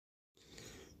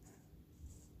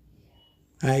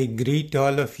I greet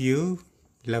all of you,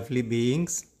 lovely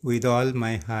beings, with all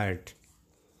my heart.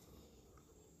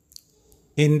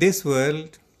 In this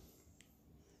world,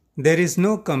 there is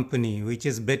no company which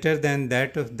is better than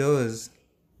that of those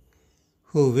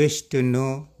who wish to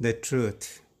know the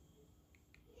truth.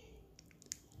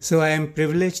 So I am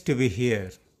privileged to be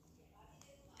here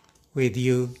with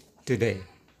you today.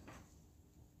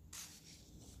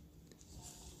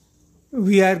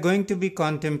 We are going to be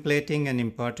contemplating an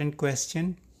important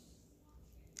question.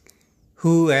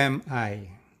 Who am I?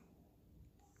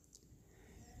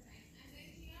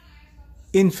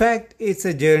 In fact, it's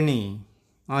a journey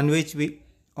on which we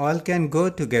all can go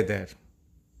together.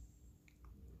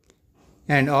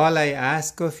 And all I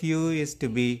ask of you is to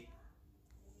be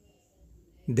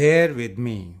there with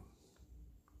me.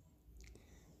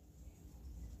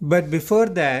 But before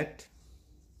that,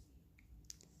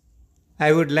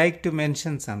 I would like to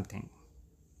mention something.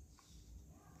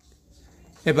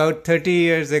 About 30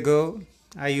 years ago,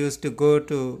 I used to go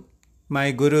to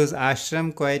my guru's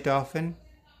ashram quite often.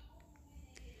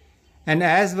 And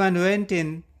as one went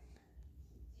in,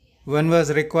 one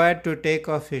was required to take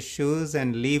off his shoes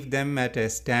and leave them at a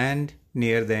stand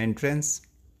near the entrance.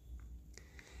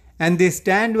 And the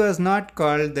stand was not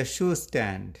called the shoe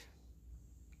stand.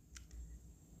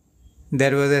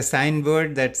 There was a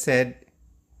signboard that said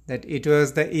that it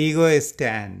was the ego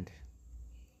stand.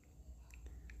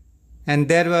 And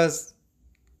there was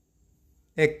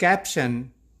a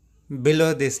caption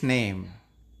below this name.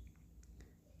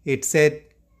 It said,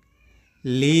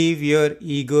 "Leave your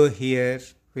ego here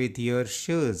with your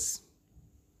shoes."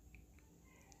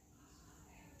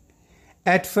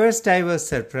 At first I was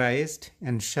surprised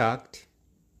and shocked.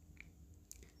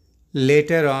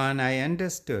 Later on I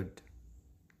understood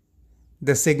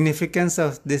the significance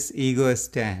of this ego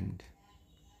stand.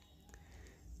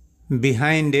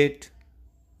 Behind it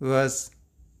was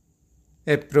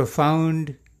a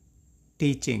profound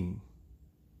teaching.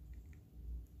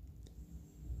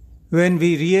 When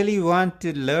we really want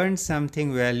to learn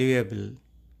something valuable,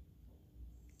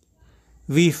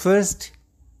 we first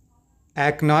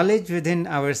acknowledge within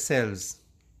ourselves,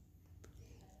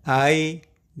 I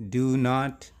do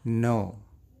not know.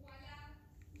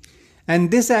 And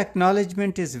this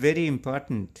acknowledgement is very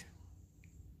important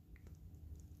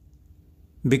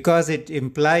because it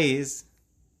implies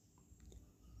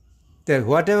that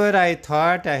whatever I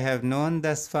thought I have known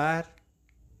thus far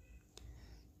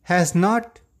has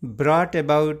not brought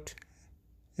about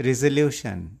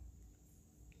resolution.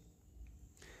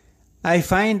 I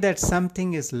find that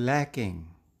something is lacking,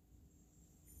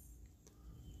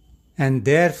 and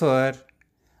therefore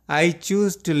I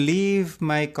choose to leave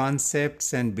my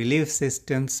concepts and belief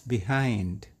systems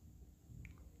behind.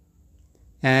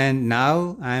 And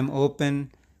now I am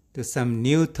open to some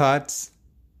new thoughts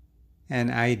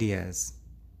and ideas.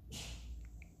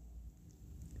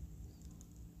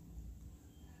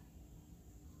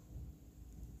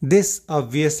 This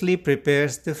obviously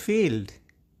prepares the field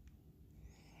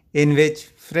in which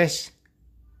fresh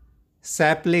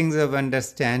saplings of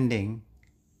understanding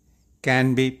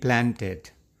can be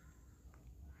planted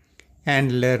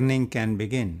and learning can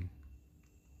begin.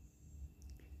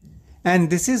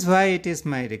 And this is why it is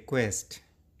my request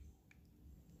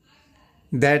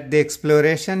that the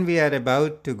exploration we are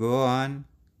about to go on,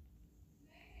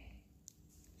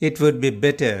 it would be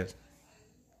better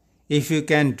if you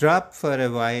can drop for a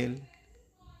while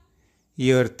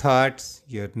your thoughts,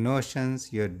 your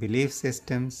notions, your belief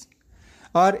systems,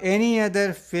 or any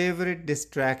other favorite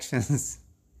distractions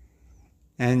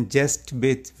and just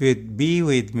be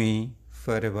with me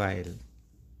for a while.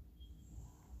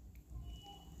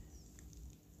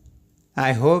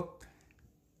 I hope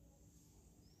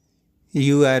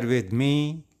you are with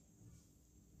me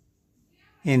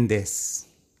in this.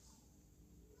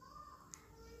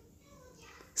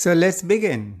 So let's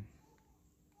begin.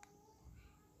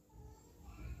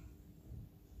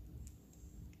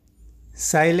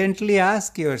 Silently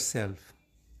ask yourself,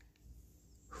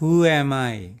 who am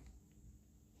I?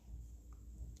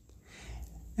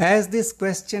 As this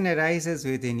question arises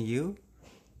within you,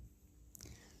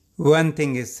 one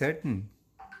thing is certain.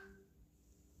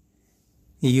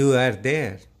 You are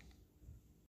there.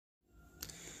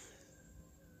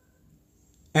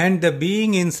 And the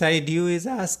being inside you is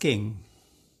asking,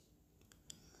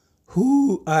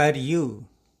 who are you?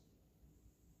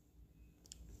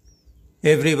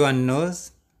 Everyone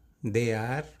knows they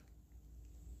are.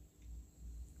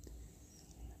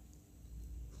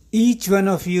 Each one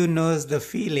of you knows the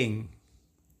feeling,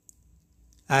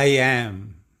 I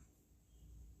am,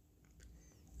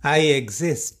 I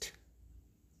exist.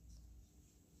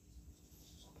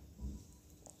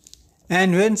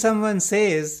 And when someone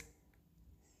says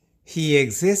he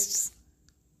exists,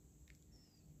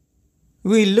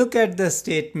 we look at the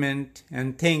statement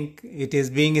and think it is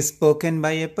being spoken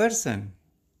by a person.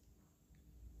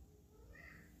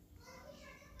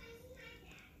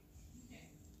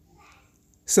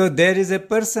 So there is a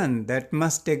person that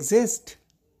must exist.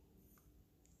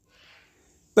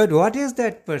 But what is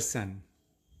that person?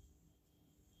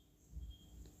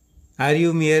 Are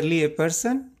you merely a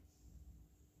person?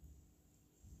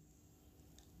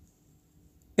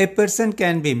 A person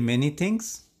can be many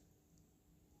things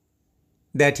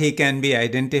that he can be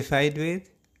identified with.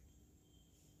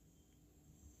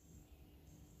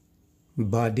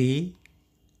 Body,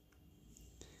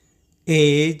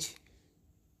 age,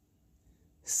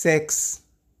 sex,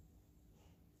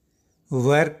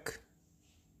 work,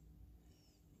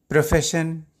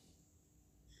 profession,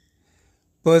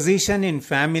 position in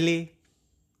family,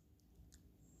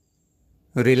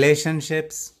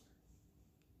 relationships,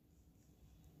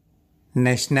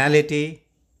 nationality,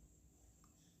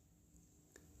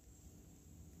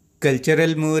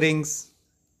 cultural moorings,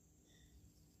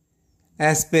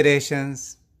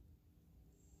 aspirations,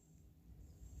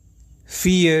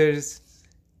 fears,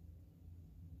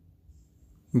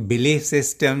 belief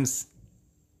systems,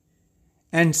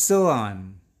 and so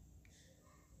on.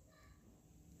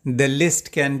 The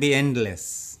list can be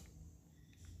endless.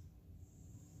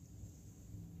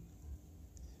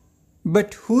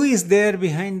 But who is there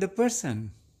behind the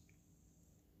person?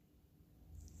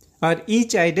 Or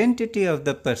each identity of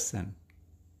the person?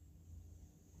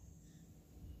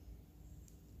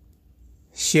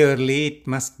 Surely it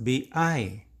must be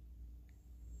I.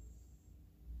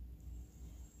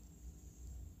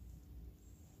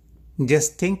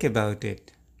 Just think about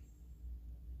it.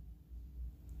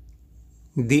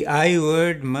 The I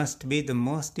word must be the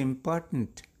most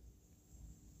important.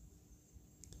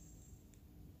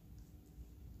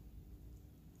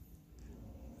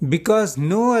 Because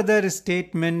no other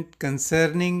statement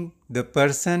concerning the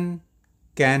person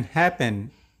can happen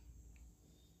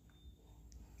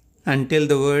until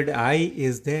the word I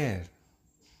is there.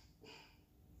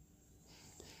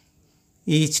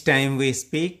 Each time we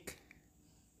speak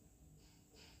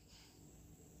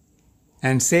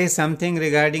and say something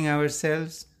regarding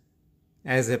ourselves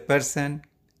as a person,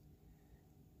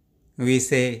 we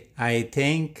say, I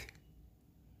think,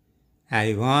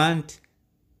 I want,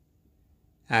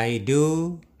 I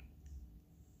do,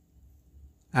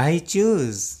 I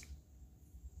choose,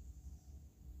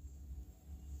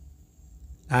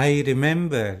 I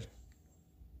remember,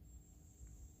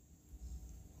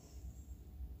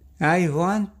 I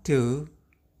want to,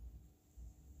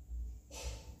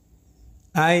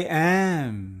 I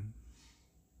am.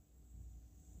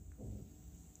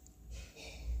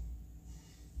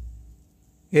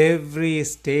 Every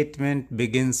statement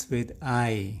begins with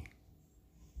I.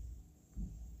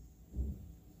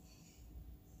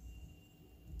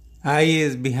 I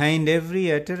is behind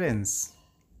every utterance,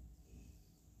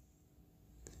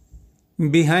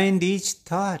 behind each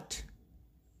thought.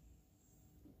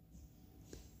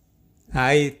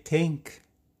 I think,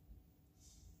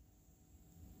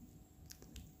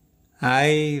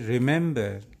 I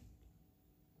remember,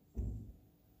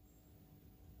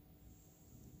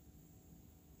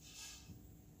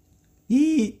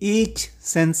 each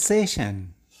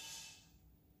sensation.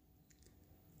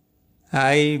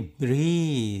 I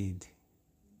breathe.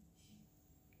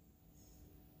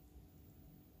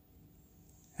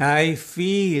 I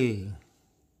feel.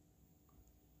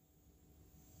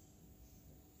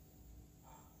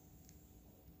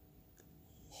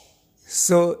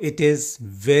 So it is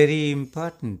very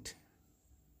important.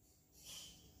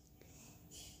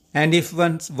 And if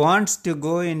one wants to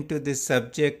go into the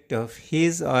subject of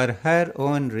his or her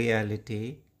own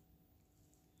reality,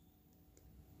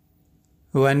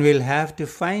 one will have to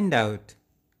find out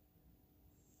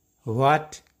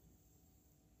what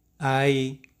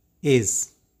I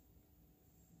is.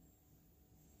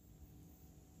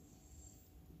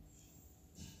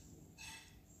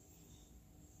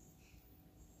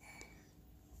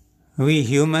 We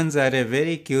humans are a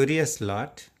very curious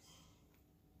lot.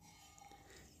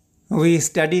 We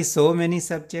study so many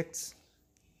subjects.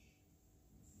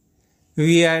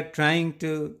 We are trying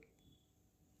to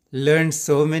learn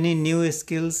so many new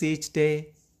skills each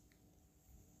day.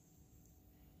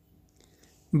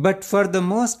 But for the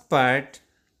most part,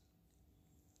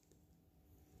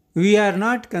 we are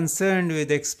not concerned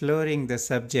with exploring the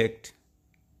subject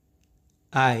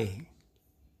I.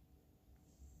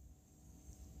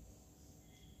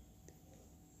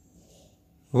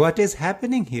 What is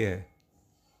happening here?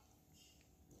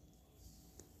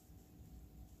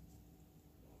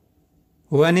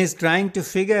 One is trying to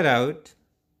figure out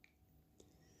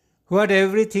what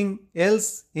everything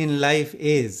else in life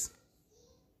is,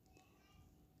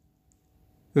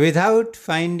 without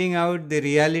finding out the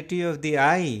reality of the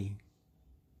I,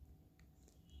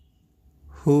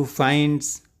 who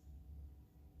finds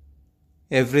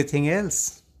everything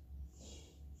else.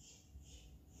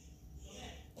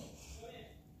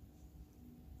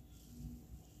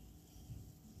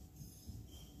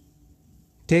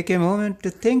 Take a moment to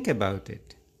think about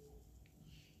it.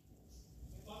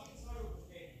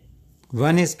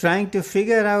 One is trying to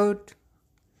figure out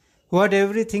what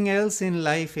everything else in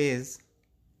life is,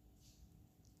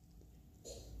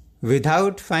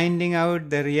 without finding out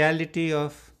the reality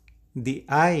of the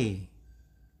I,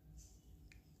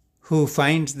 who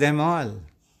finds them all.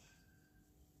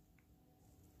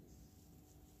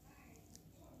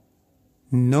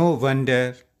 No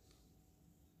wonder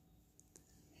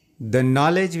the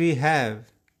knowledge we have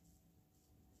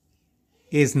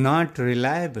is not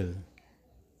reliable.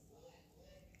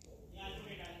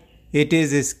 It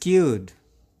is skewed.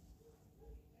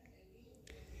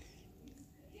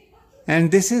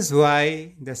 And this is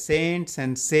why the saints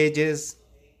and sages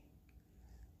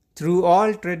through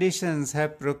all traditions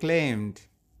have proclaimed,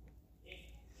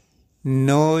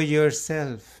 know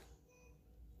yourself.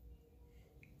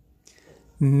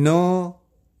 Know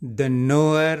the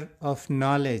knower of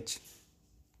knowledge.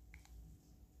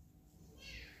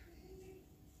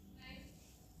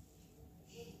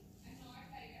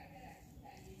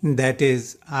 That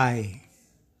is I.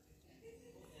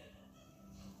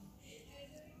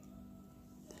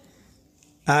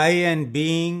 I and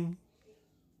being,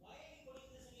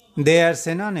 they are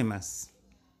synonymous.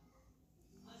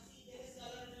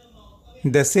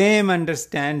 The same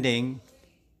understanding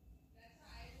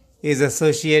is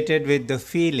associated with the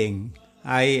feeling,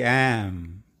 I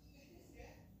am.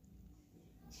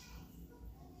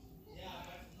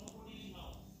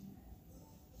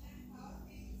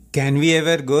 Can we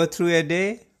ever go through a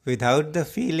day without the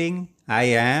feeling, I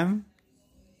am?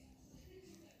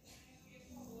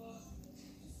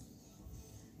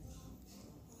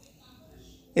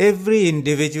 Every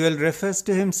individual refers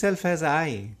to himself as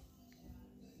I.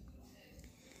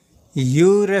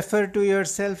 You refer to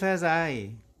yourself as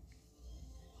I.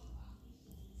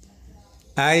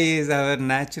 I is our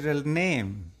natural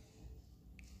name.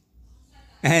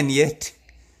 And yet,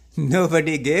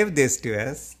 nobody gave this to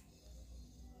us.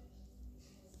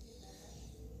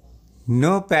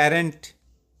 No parent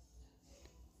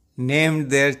named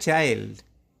their child,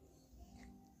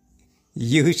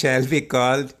 you shall be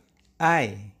called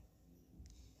I.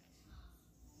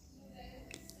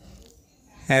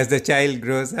 As the child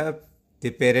grows up,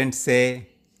 the parents say,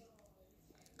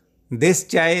 this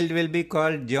child will be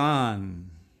called John.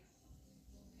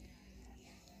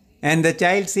 And the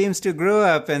child seems to grow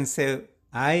up and say,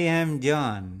 I am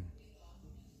John.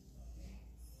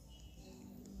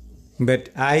 But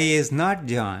I is not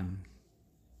John.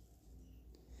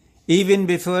 Even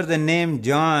before the name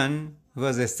John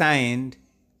was assigned,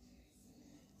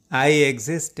 I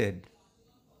existed.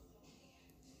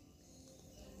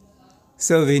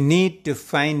 So we need to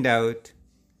find out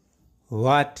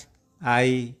what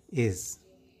I is.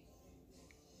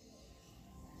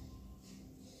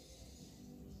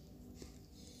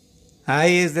 I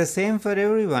is the same for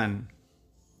everyone.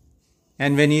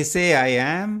 And when you say I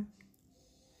am,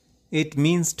 it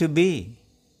means to be.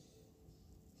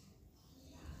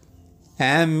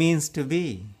 Am means to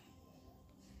be.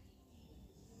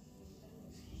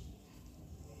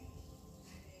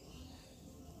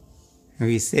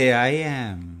 We say I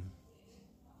am.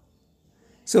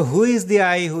 So who is the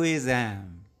I who is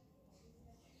am?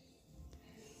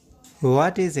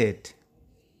 What is it?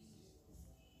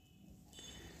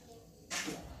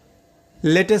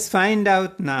 Let us find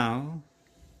out now.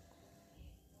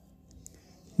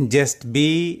 Just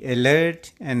be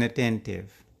alert and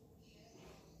attentive.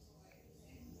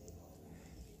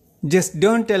 Just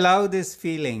don't allow this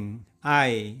feeling,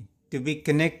 I, to be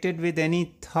connected with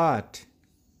any thought,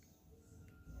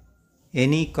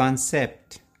 any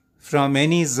concept, from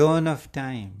any zone of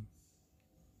time.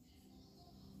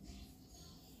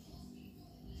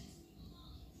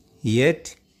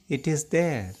 Yet it is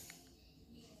there.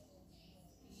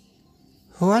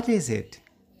 What is it?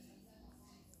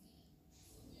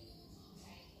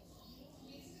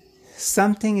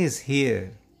 Something is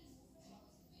here.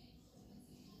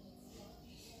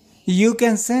 You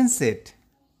can sense it.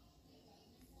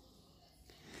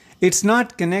 It's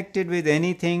not connected with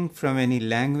anything from any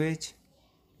language,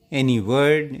 any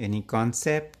word, any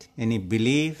concept, any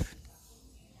belief,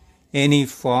 any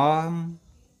form.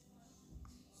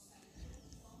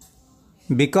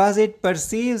 because it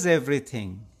perceives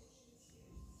everything.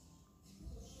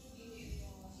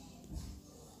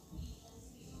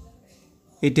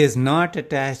 It is not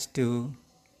attached to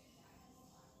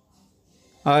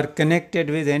or connected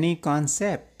with any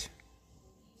concept.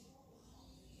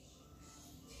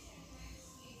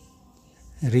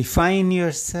 Refine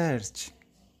your search.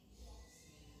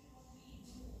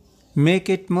 Make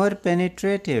it more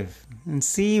penetrative and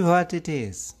see what it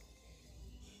is.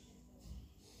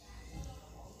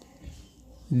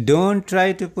 Don't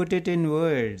try to put it in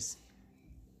words,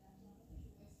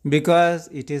 because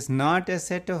it is not a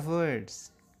set of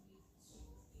words.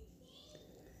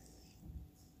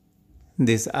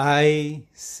 This I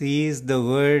sees the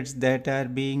words that are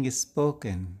being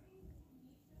spoken.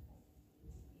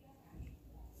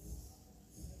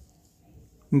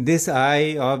 This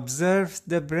I observes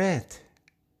the breath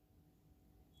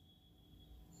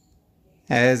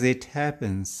as it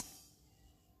happens.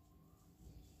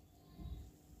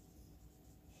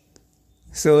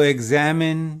 So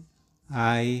examine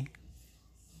I.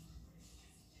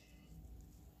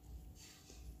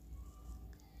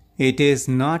 It is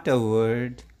not a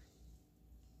word.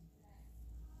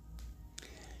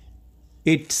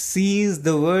 It sees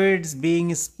the words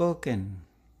being spoken.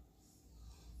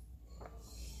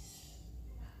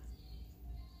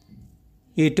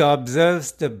 It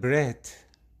observes the breath.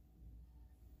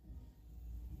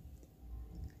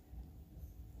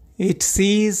 It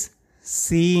sees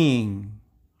seeing.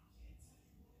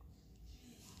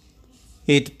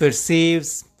 It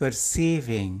perceives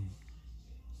perceiving.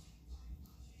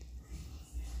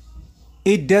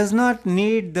 It does not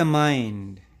need the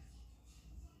mind.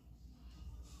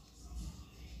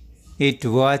 It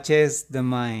watches the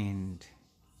mind.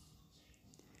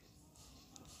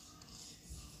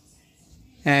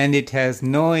 And it has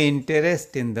no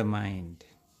interest in the mind,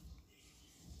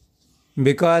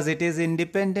 because it is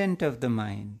independent of the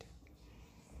mind.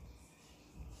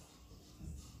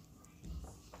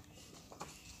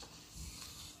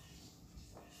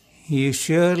 You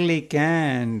surely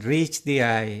can reach the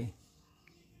I.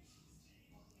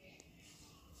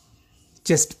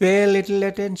 Just pay a little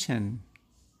attention.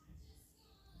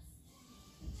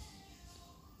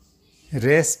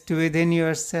 Rest within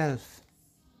yourself.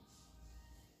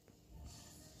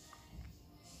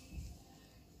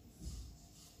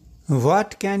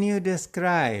 What can you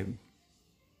describe?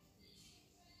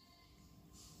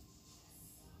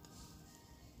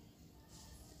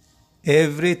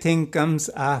 Everything comes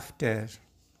after.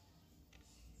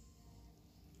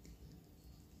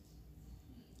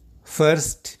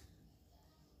 First,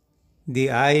 the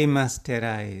I must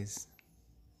arise.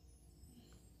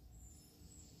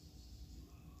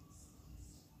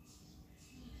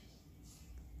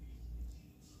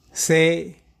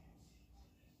 Say,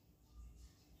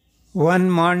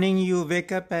 one morning you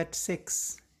wake up at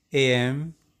 6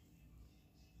 a.m.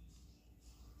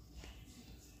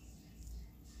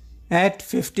 At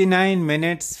 59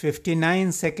 minutes,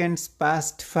 59 seconds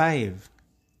past 5.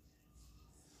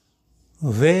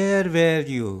 Where were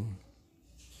you?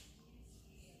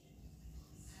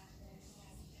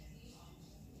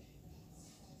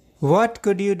 What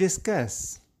could you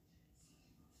discuss?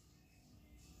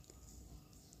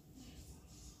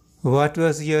 What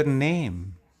was your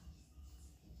name?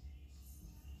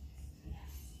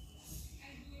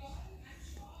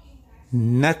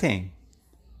 Nothing.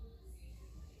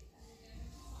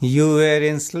 You were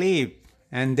in sleep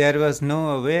and there was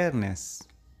no awareness.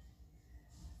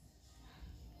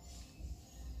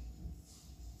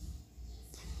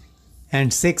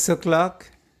 And 6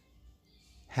 o'clock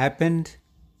happened.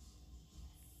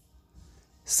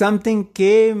 Something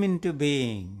came into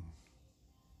being.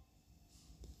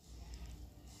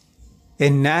 A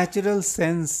natural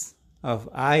sense of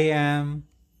I am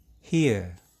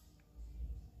here.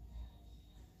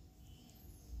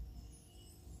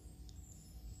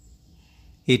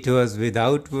 It was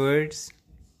without words.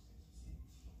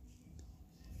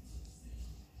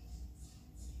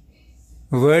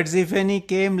 Words, if any,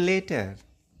 came later.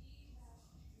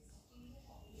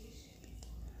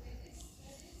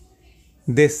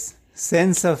 This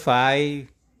sense of I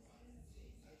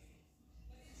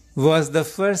was the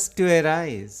first to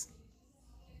arise.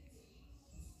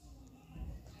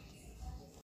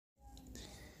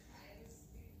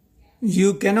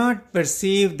 You cannot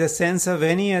perceive the sense of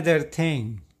any other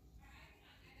thing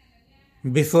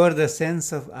before the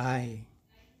sense of I.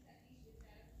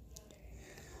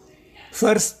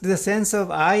 First, the sense of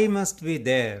I must be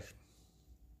there.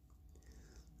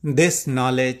 This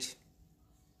knowledge,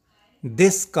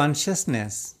 this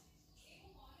consciousness,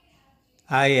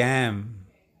 I am,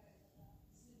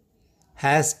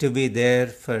 has to be there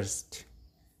first.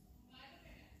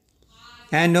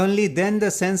 And only then the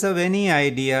sense of any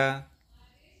idea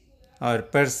or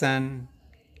person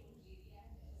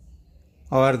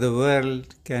or the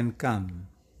world can come.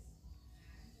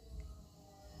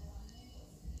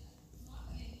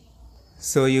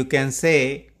 So you can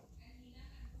say,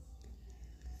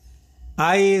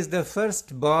 I is the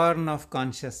firstborn of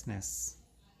consciousness,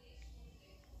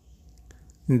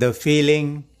 the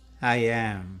feeling I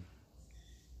am.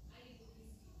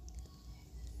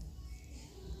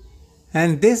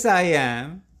 And this I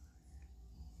am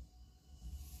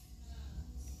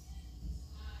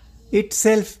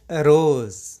itself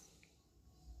arose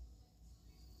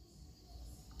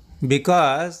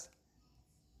because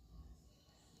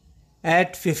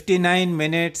at 59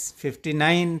 minutes,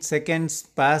 59 seconds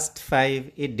past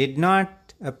 5, it did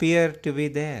not appear to be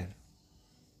there.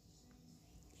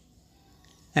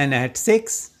 And at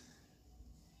 6,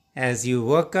 as you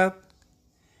woke up,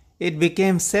 it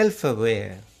became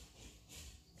self-aware.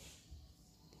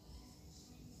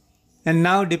 And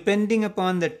now, depending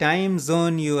upon the time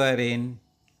zone you are in,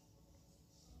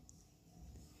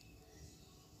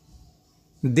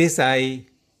 this I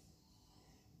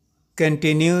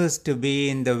continues to be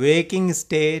in the waking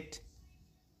state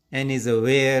and is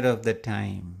aware of the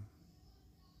time.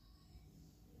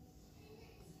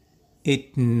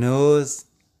 It knows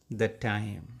the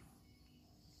time.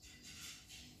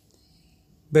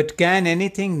 But can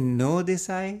anything know this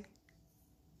I?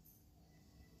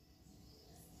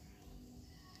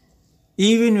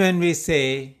 Even when we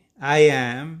say, I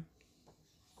am,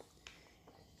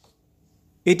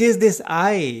 it is this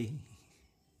I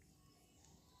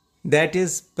that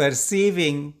is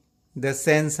perceiving the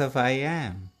sense of I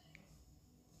am.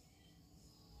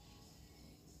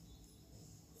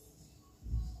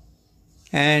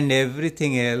 And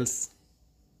everything else,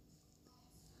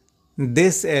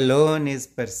 this alone is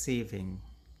perceiving.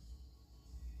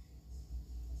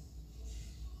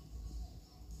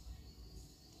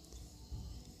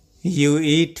 You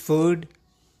eat food,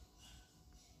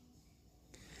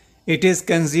 it is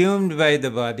consumed by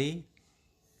the body,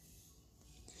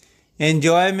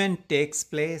 enjoyment takes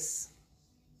place,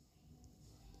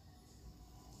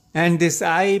 and this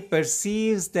I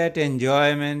perceives that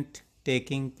enjoyment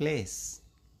taking place.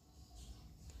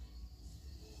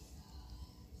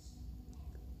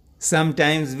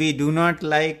 Sometimes we do not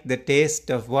like the taste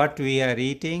of what we are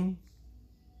eating,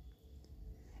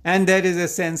 and there is a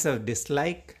sense of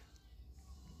dislike.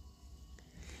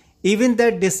 Even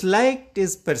that dislike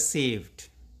is perceived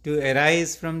to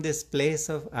arise from this place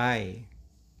of I.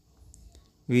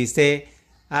 We say,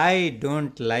 I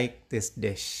don't like this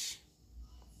dish.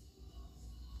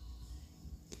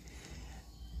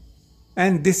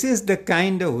 And this is the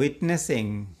kind of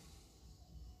witnessing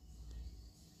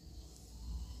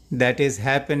that is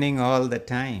happening all the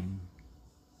time.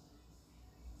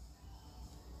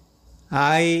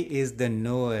 I is the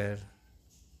knower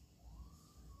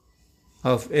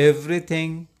of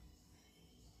everything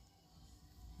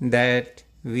that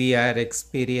we are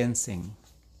experiencing.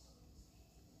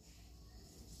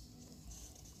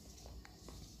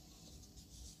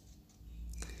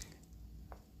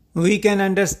 We can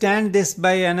understand this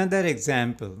by another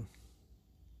example.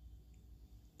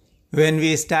 When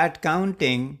we start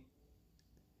counting,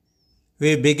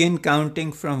 we begin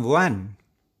counting from 1,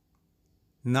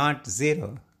 not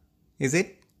 0. Is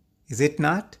it? Is it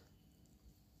not?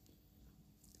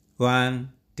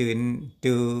 1,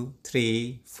 2,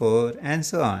 3, 4, and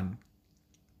so on.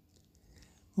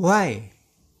 Why?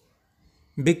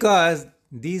 Because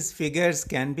these figures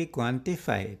can be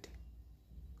quantified.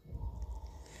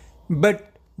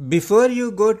 But before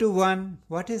you go to 1,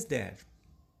 what is there?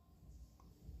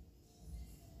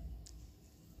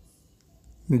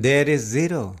 There is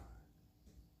 0.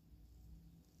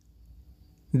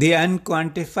 The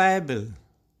unquantifiable.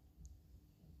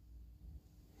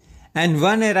 And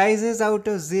 1 arises out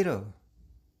of 0.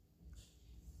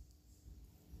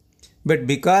 But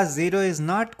because 0 is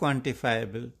not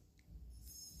quantifiable,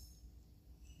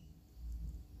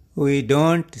 we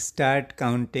don't start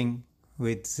counting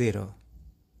with 0.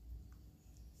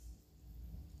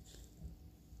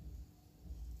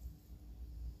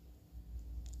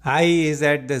 I is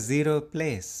at the 0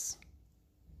 place.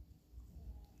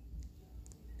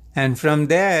 And from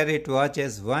there it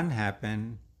watches 1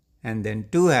 happen, and then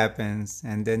 2 happens,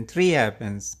 and then 3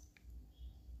 happens,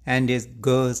 and it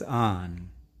goes on.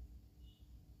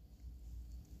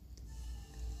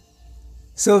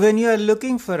 So when you are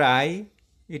looking for I,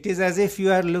 it is as if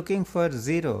you are looking for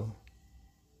 0.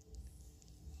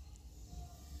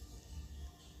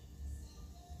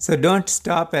 So don't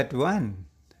stop at 1,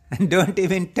 and don't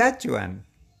even touch 1.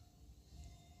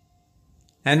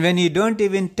 And when you don't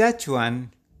even touch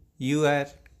one, you are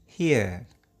here.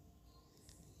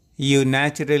 You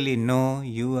naturally know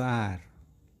you are.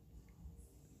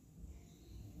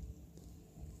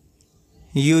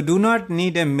 You do not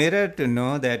need a mirror to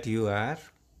know that you are.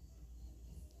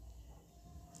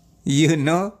 You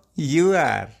know you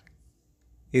are.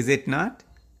 Is it not?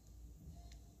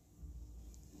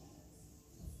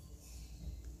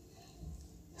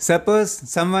 Suppose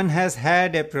someone has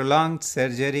had a prolonged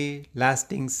surgery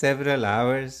lasting several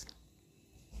hours,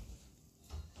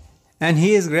 and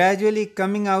he is gradually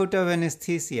coming out of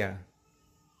anesthesia.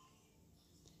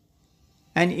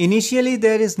 And initially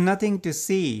there is nothing to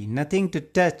see, nothing to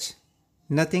touch,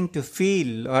 nothing to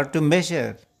feel or to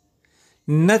measure,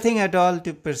 nothing at all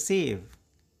to perceive.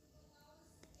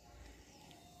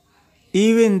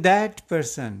 Even that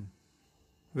person,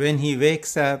 when he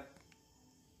wakes up,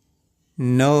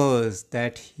 knows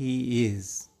that he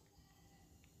is.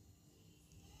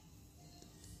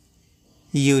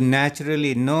 You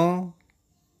naturally know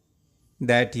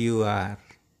that you are.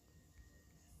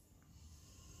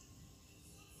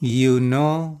 You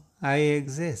know I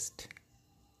exist.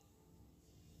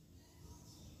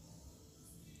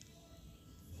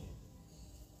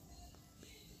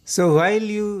 So while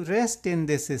you rest in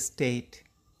this state,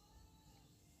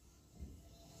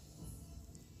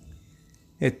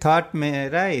 a thought may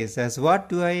arise as, what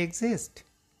do I exist?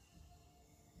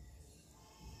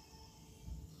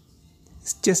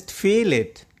 Just feel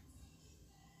it.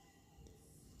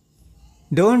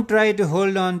 Don't try to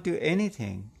hold on to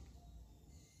anything.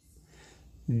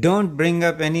 Don't bring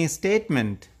up any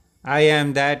statement, I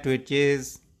am that which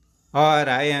is, or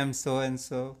I am so and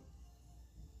so.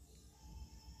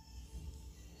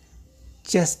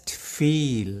 Just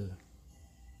feel.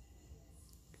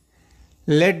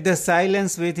 Let the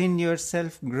silence within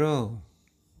yourself grow.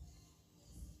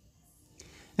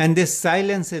 And this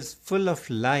silence is full of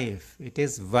life. It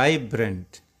is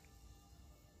vibrant.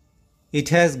 It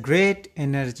has great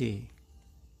energy.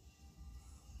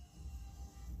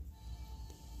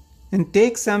 And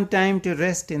take some time to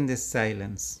rest in this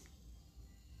silence.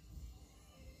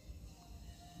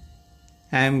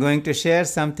 I am going to share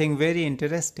something very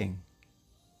interesting.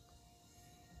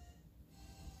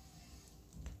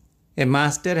 A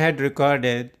master had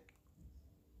recorded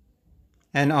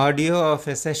an audio of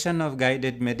a session of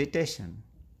guided meditation.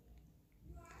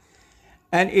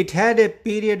 And it had a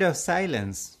period of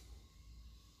silence.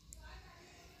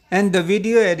 And the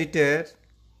video editor,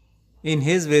 in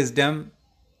his wisdom,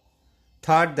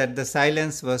 thought that the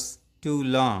silence was too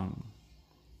long.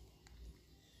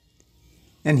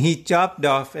 And he chopped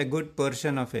off a good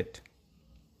portion of it.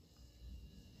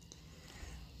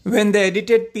 When the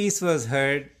edited piece was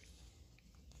heard,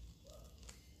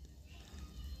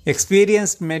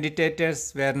 experienced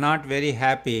meditators were not very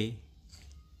happy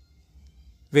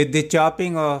with the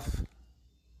chopping of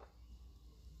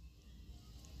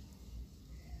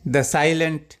the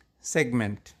silent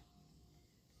segment.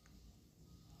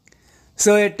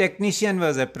 So a technician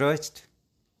was approached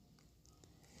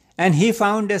and he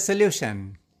found a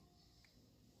solution.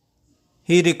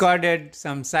 He recorded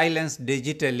some silence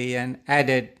digitally and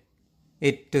added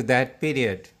it to that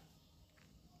period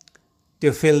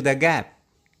to fill the gap.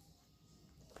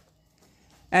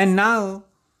 And now,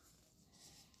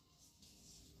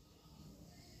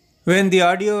 when the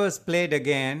audio was played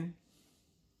again,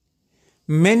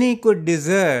 many could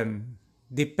discern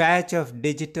the patch of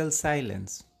digital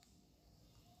silence.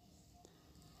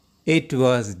 It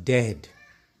was dead.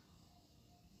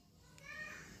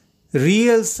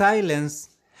 Real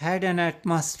silence had an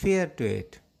atmosphere to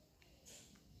it.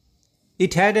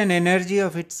 It had an energy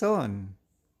of its own.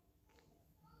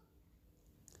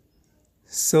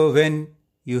 So when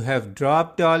you have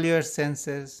dropped all your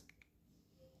senses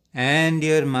and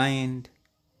your mind,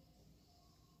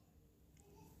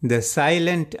 the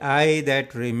silent I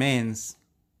that remains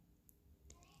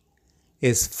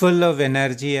is full of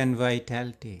energy and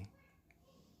vitality.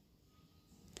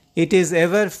 It is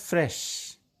ever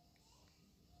fresh.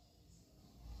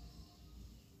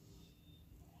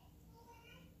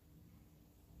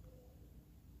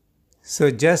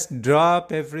 So just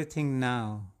drop everything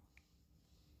now.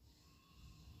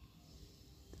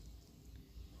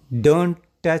 Don't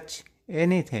touch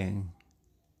anything.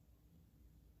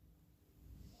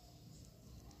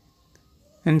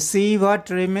 And see what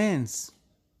remains.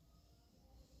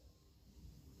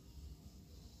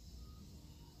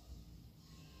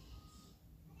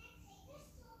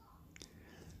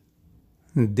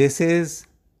 This is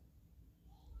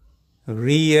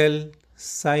real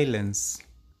silence.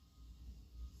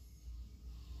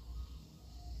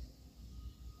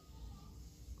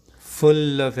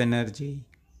 Full of energy,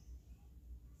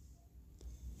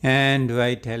 and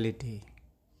vitality.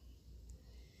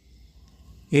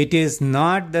 It is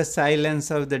not the silence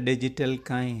of the digital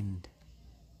kind.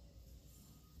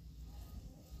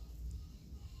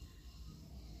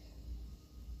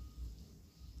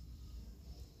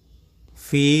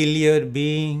 Feel your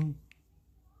being.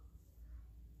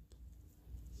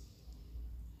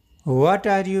 What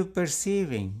are you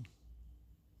perceiving?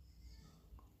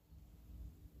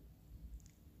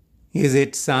 Is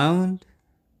it sound?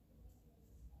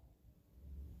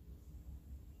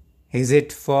 Is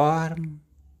it form?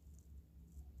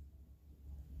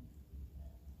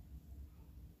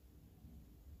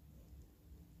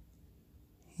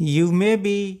 You may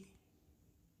be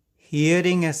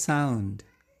hearing a sound.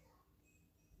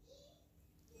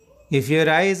 If your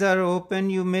eyes are open,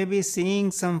 you may be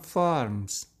seeing some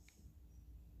forms.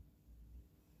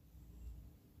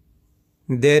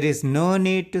 There is no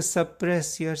need to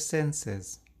suppress your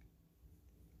senses.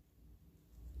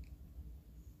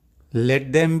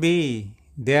 Let them be.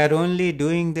 They are only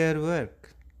doing their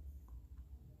work.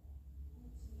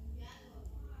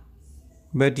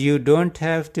 But you don't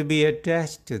have to be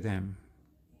attached to them.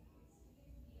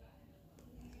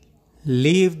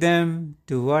 Leave them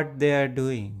to what they are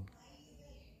doing.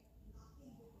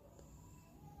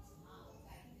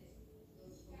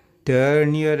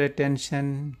 Turn your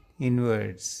attention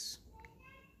inwards.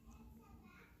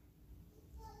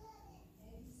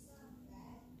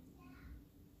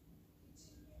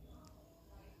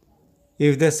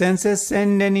 If the senses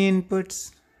send any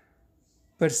inputs,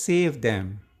 perceive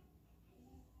them,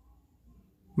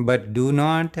 but do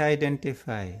not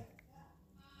identify.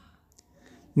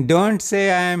 Don't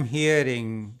say I am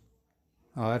hearing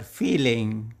or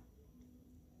feeling.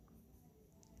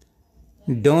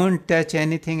 Don't touch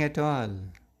anything at all.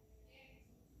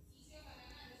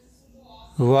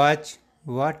 Watch,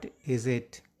 what is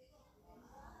it?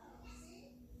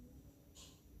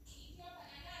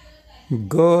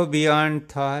 Go beyond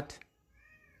thought,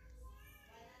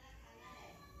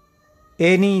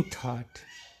 any thought.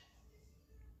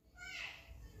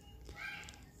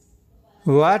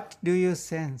 What do you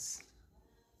sense?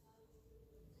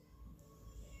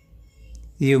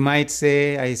 You might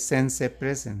say, I sense a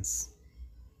presence.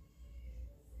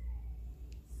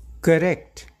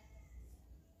 Correct.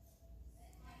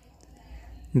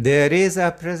 There is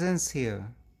a presence here.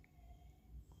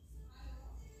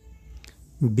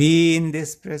 Be in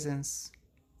this presence.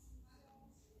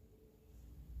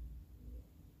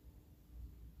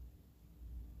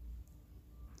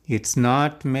 It's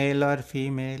not male or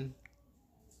female.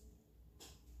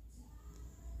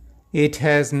 It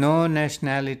has no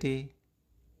nationality.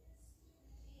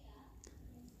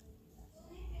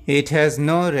 It has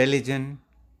no religion.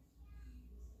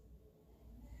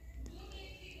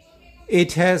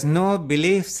 It has no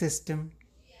belief system.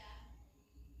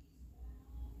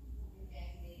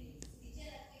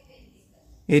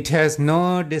 It has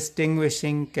no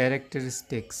distinguishing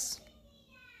characteristics.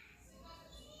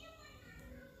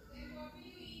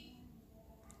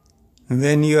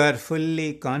 When you are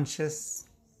fully conscious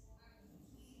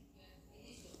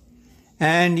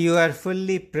and you are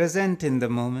fully present in the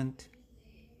moment,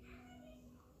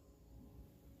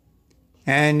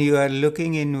 and you are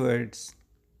looking inwards,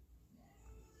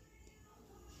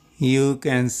 you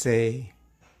can say,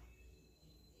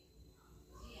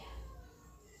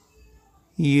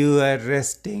 you are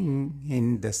resting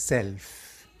in the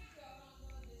self.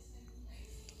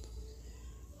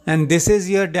 And this is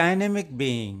your dynamic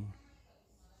being.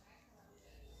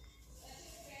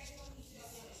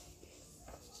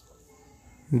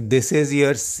 This is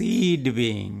your seed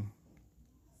being.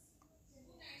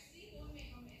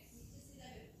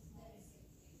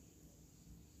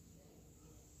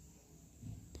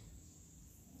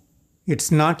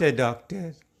 It's not a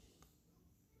doctor,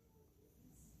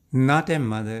 not a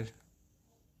mother,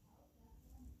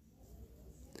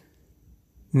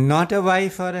 not a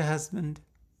wife or a husband.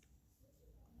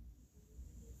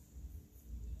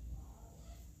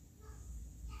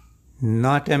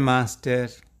 Not a master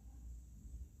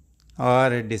or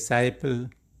a disciple.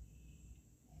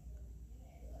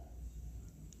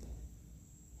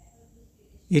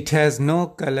 It has no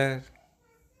color.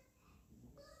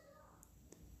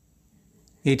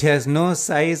 It has no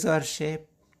size or shape.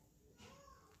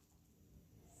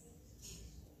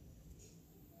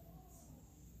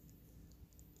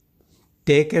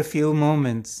 Take a few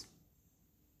moments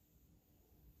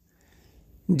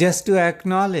just to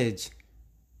acknowledge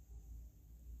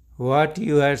what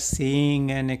you are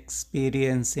seeing and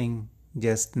experiencing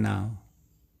just now.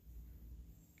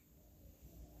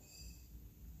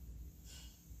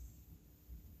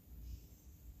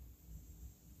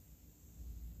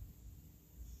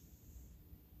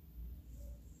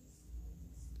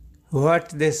 what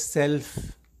this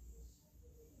self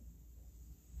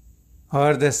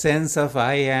or the sense of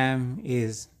I am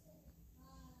is.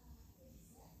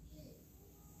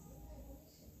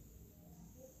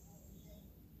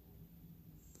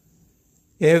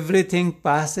 Everything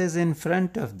passes in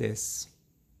front of this.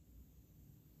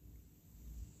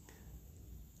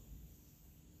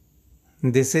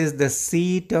 This is the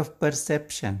seat of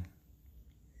perception,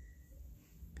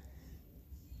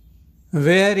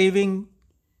 where even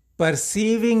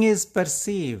perceiving is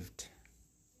perceived.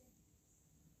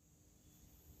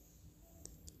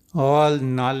 All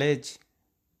knowledge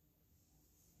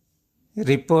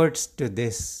reports to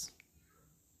this.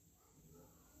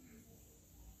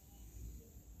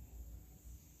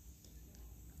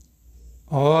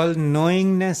 All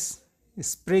knowingness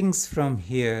springs from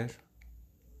here.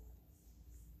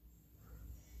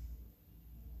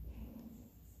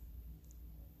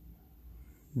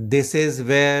 This is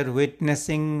where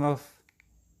witnessing of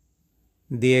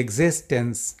the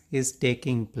existence is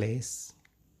taking place.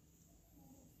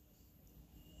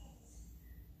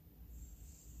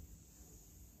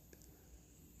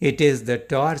 It is the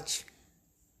torch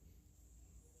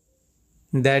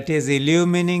that is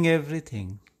illumining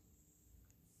everything.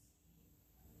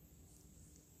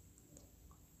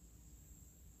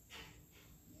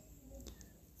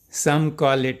 Some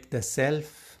call it the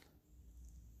self.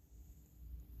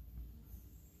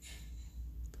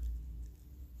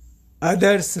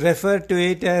 Others refer to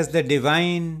it as the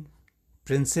divine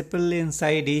principle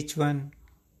inside each one.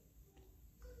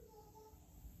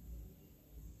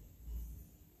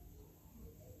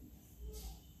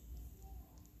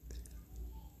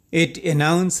 It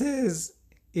announces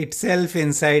itself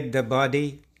inside the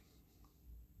body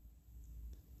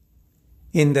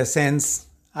in the sense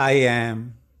I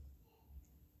am.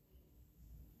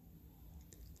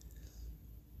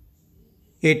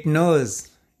 It knows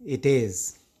it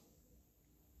is.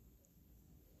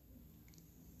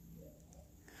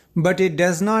 But it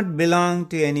does not belong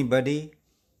to anybody,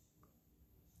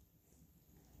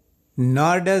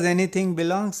 nor does anything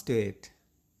belongs to it.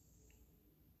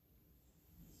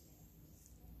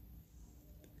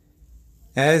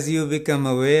 As you become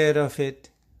aware of it,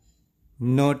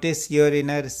 notice your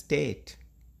inner state.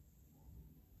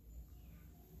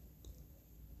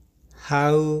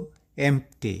 How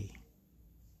empty,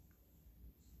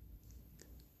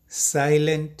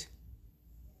 silent,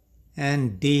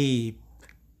 and deep.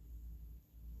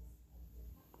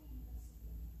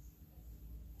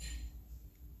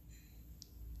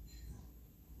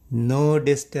 No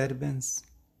disturbance,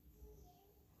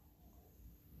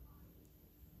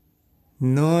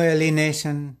 no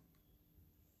alienation,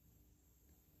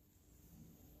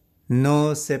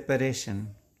 no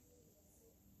separation.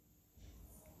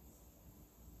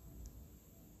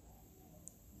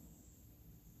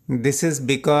 This is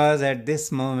because at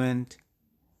this moment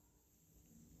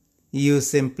you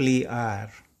simply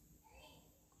are.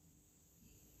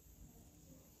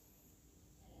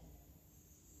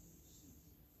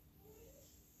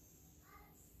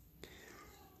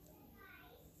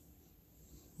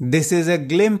 This is a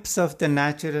glimpse of the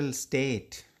natural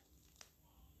state.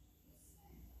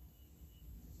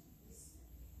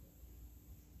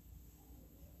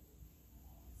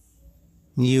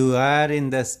 You are in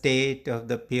the state of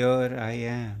the pure I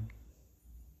am.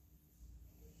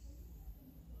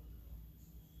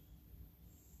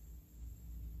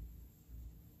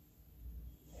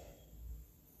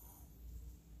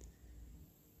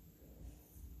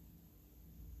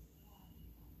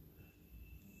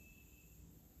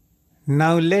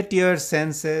 Now let your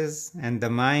senses and the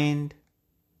mind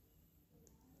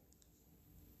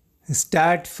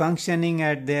start functioning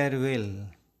at their will.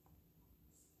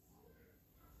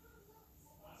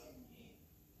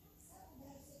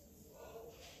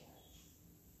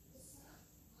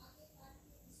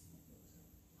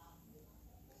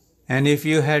 And if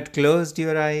you had closed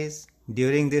your eyes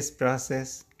during this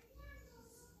process,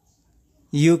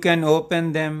 you can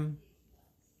open them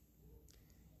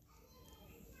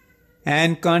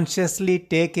and consciously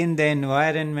take in the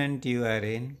environment you are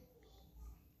in.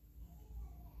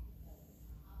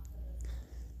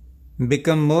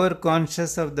 Become more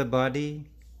conscious of the body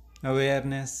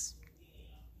awareness.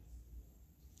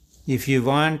 If you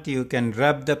want, you can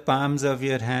rub the palms of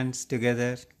your hands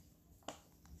together.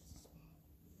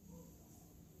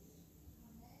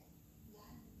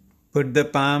 Put the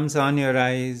palms on your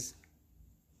eyes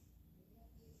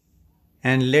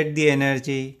and let the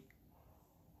energy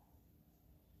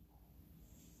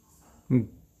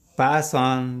pass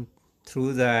on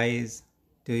through the eyes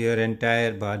to your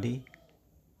entire body.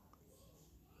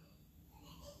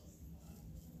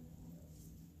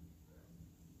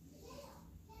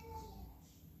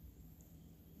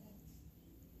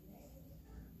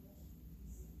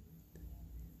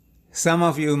 Some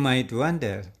of you might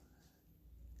wonder,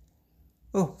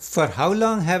 oh, for how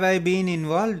long have I been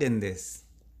involved in this?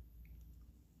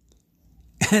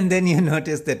 And then you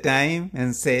notice the time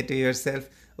and say to yourself,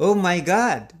 oh my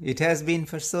God, it has been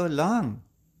for so long.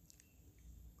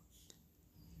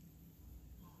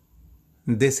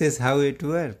 This is how it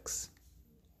works.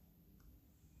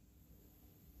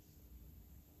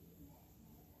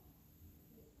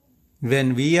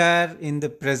 When we are in the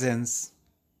presence,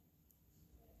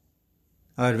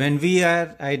 or when we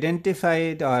are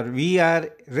identified, or we are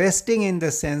resting in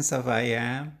the sense of I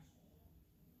am,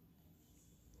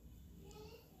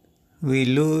 we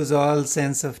lose all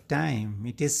sense of time.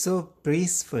 It is so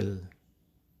peaceful.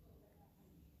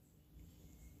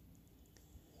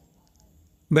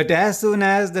 But as soon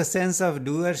as the sense of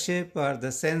doership or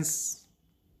the sense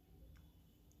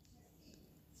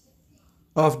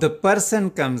of the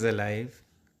person comes alive,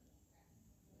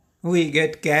 we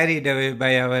get carried away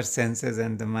by our senses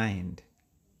and the mind.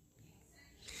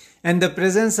 And the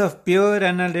presence of pure,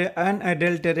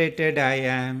 unadulterated I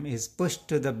am is pushed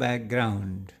to the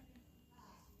background.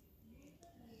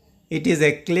 It is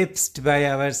eclipsed by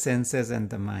our senses and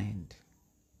the mind.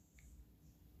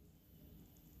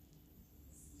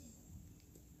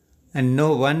 And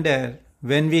no wonder,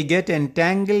 when we get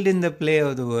entangled in the play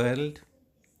of the world,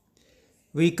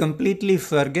 we completely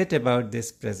forget about this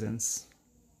presence,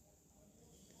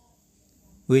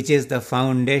 which is the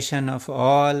foundation of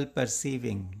all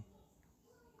perceiving.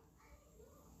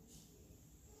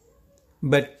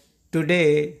 But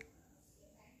today,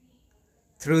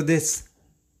 through this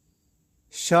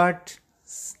short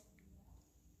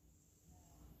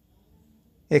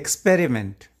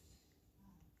experiment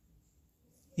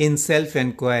in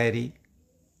self-inquiry,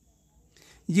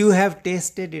 you have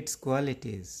tasted its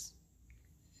qualities: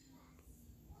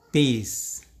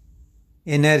 peace,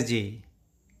 energy,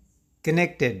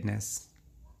 connectedness,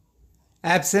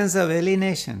 absence of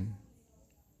alienation.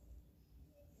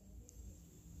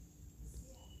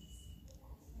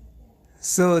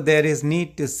 So there is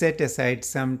need to set aside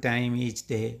some time each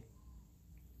day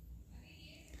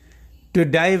to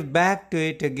dive back to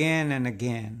it again and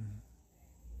again.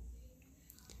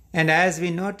 And as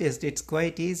we noticed, it's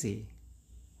quite easy.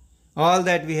 All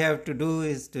that we have to do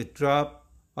is to drop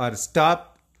or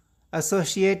stop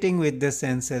associating with the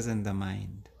senses and the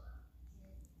mind.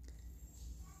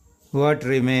 What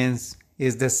remains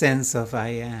is the sense of I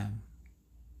am.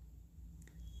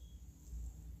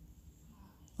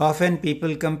 Often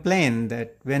people complain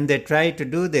that when they try to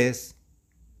do this,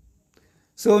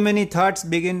 so many thoughts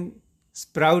begin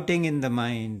sprouting in the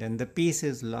mind and the peace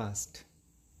is lost.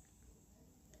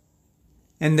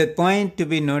 And the point to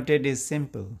be noted is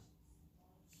simple.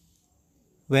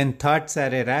 When thoughts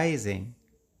are arising,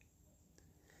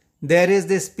 there is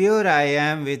this pure I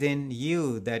am within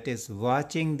you that is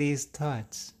watching these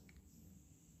thoughts.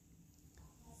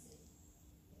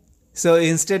 So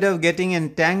instead of getting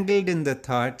entangled in the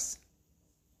thoughts,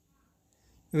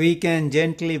 we can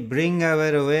gently bring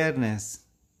our awareness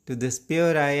to this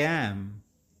pure I am,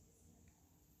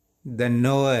 the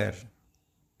knower,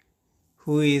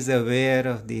 who is aware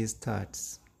of these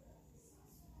thoughts.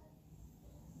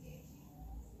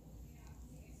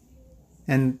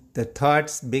 And the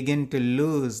thoughts begin to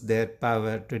lose their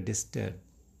power to disturb.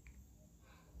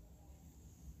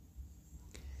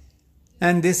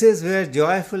 And this is where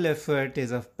joyful effort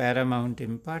is of paramount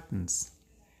importance.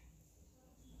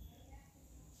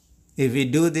 If we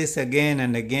do this again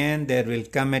and again, there will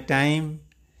come a time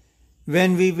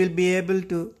when we will be able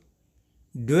to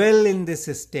dwell in this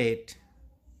state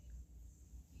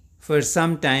for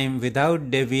some time without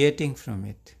deviating from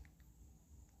it.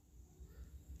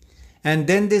 And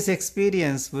then this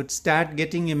experience would start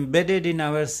getting embedded in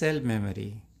our cell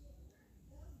memory.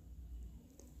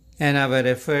 And our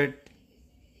effort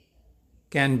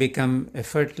can become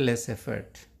effortless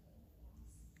effort.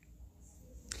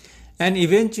 And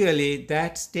eventually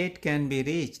that state can be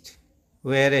reached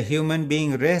where a human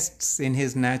being rests in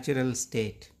his natural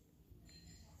state.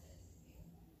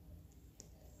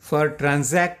 For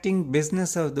transacting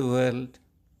business of the world,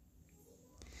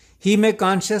 he may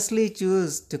consciously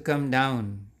choose to come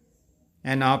down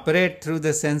and operate through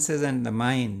the senses and the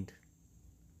mind,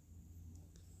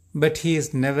 but he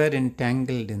is never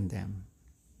entangled in them.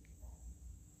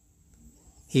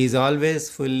 He is always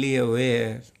fully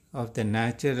aware of the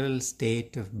natural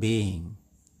state of being,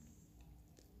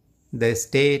 the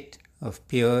state of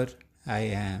pure I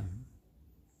am.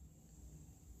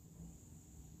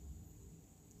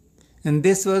 And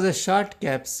this was a short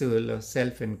capsule of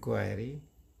self-inquiry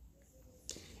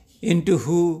into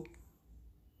who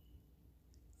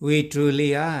we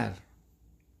truly are.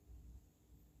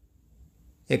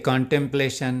 a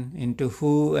contemplation into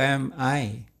who am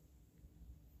I.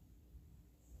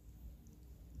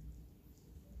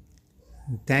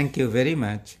 Thank you very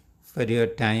much for your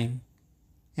time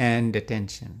and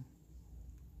attention.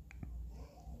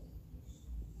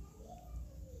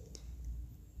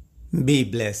 Be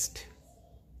blessed.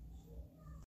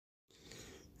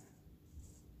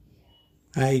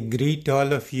 I greet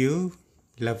all of you,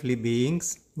 lovely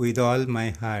beings, with all my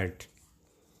heart.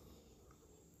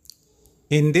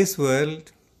 In this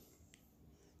world,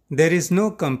 there is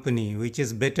no company which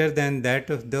is better than that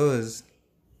of those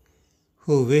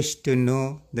who wish to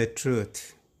know the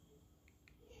truth.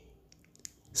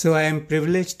 So I am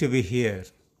privileged to be here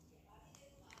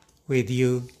with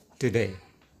you today.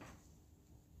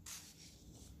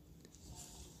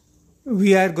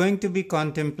 We are going to be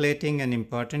contemplating an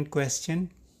important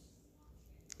question.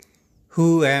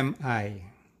 Who am I?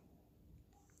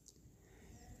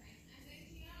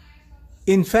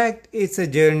 In fact, it's a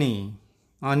journey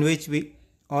on which we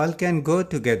all can go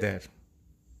together.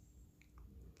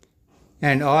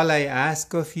 And all I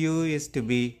ask of you is to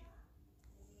be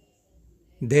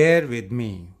there with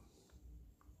me.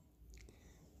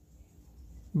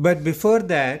 But before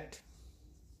that,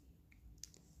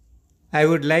 I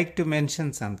would like to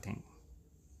mention something.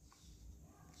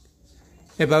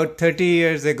 About 30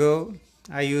 years ago,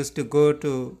 I used to go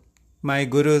to my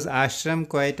guru's ashram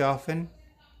quite often.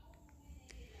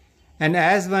 And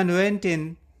as one went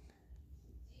in,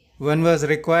 one was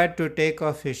required to take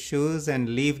off his shoes and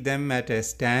leave them at a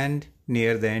stand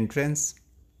near the entrance.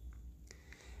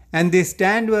 And the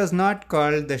stand was not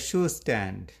called the shoe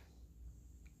stand.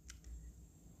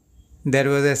 There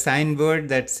was a signboard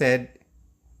that said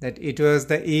that it was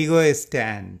the ego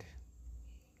stand.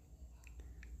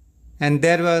 And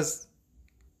there was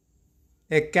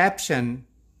a caption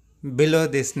below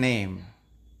this name.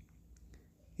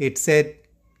 It said,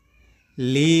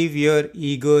 "Leave your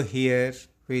ego here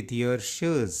with your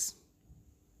shoes."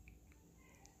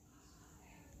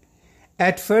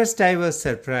 At first I was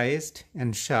surprised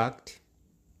and shocked.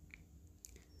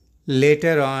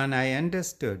 Later on I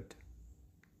understood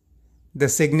the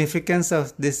significance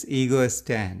of this ego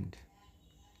stand.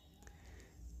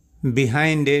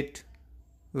 Behind it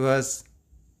was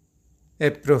a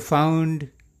profound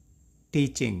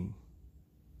teaching.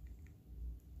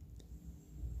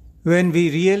 When we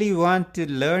really want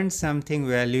to learn something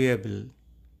valuable,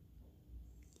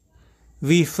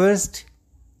 we first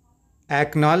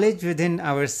acknowledge within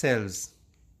ourselves,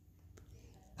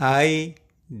 I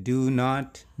do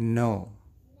not know.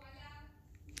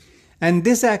 And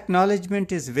this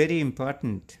acknowledgement is very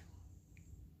important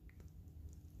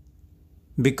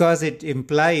because it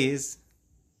implies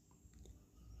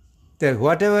that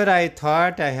whatever I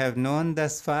thought I have known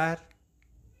thus far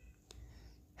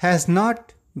has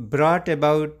not brought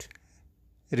about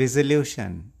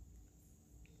resolution.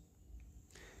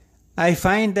 I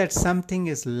find that something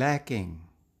is lacking,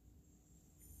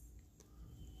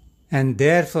 and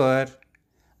therefore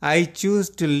I choose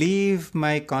to leave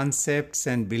my concepts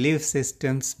and belief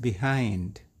systems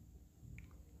behind.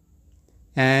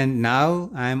 And now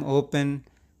I am open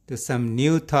to some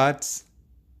new thoughts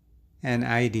and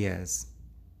ideas.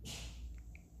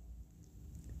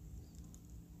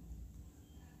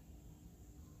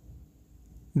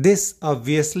 This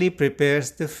obviously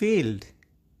prepares the field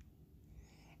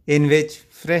in which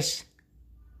fresh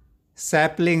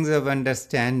saplings of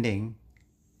understanding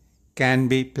can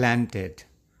be planted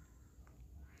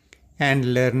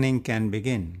and learning can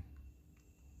begin.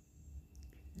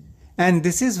 And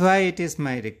this is why it is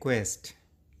my request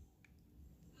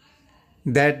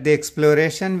that the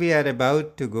exploration we are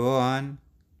about to go on,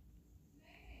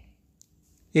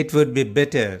 it would be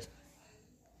better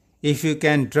if you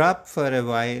can drop for a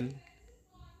while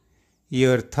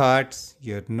your thoughts,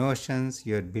 your notions,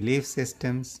 your belief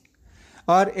systems,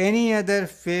 or any other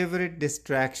favorite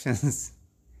distractions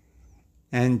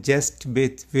and just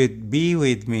be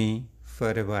with me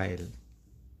for a while.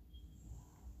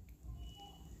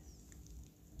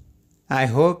 I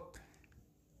hope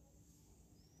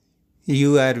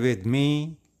you are with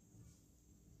me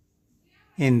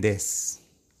in this.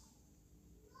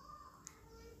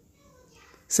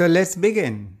 So let's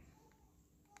begin.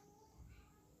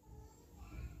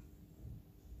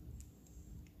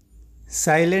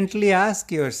 Silently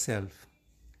ask yourself,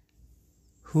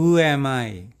 who am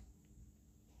I?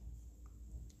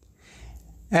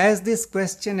 As this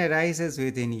question arises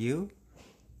within you,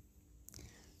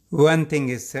 one thing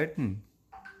is certain.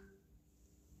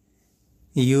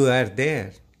 You are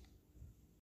there.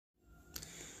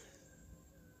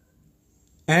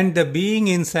 And the being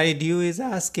inside you is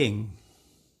asking,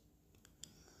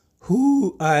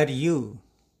 Who are you?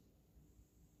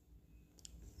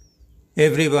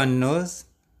 Everyone knows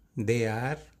they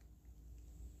are.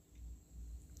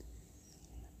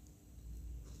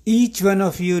 Each one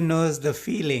of you knows the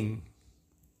feeling,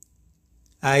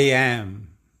 I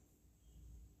am,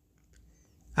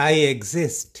 I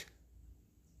exist.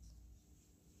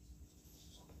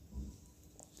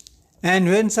 And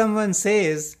when someone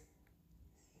says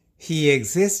he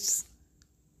exists,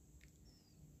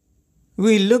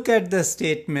 we look at the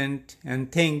statement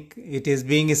and think it is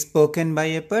being spoken by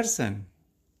a person.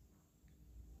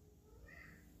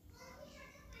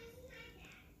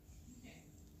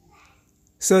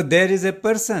 So there is a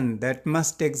person that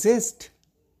must exist.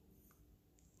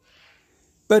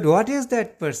 But what is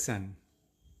that person?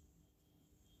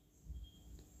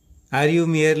 Are you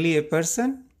merely a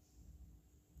person?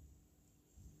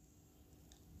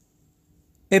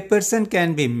 A person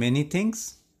can be many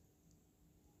things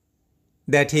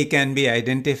that he can be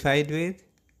identified with.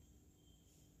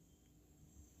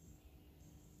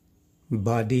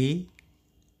 Body,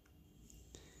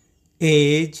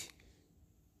 age,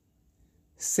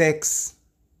 sex,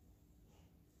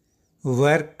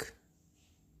 work,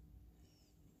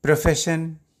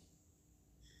 profession,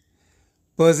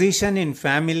 position in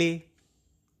family,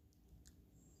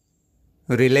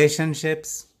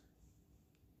 relationships,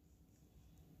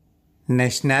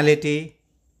 nationality,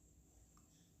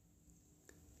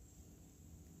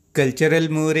 cultural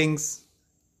moorings,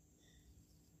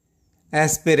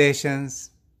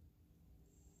 aspirations,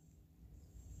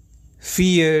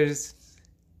 fears,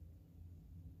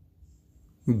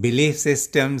 belief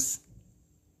systems,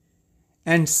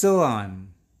 and so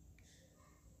on.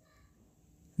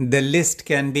 The list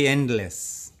can be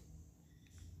endless.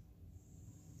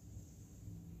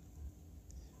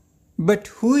 But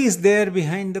who is there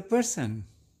behind the person?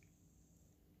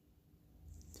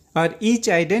 Or each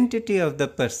identity of the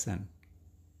person?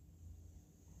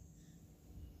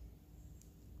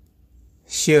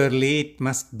 Surely it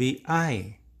must be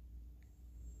I.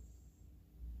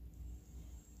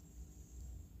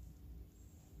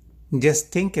 Just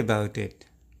think about it.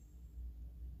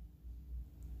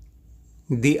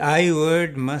 The I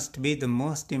word must be the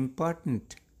most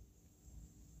important.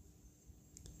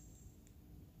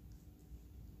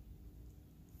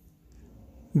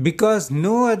 Because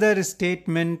no other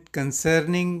statement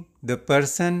concerning the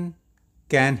person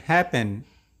can happen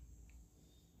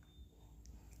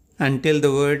until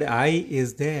the word I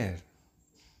is there.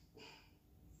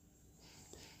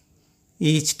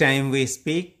 Each time we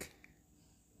speak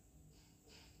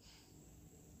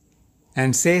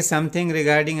and say something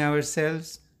regarding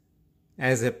ourselves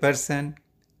as a person,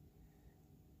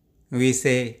 we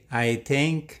say, I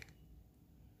think,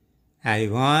 I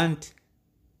want,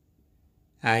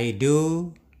 I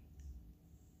do,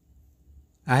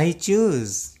 I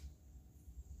choose,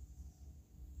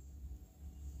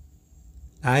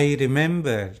 I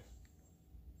remember,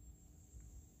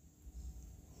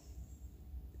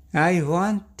 I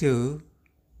want to,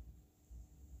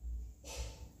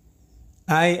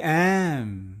 I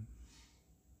am.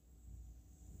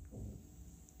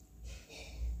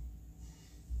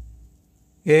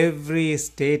 Every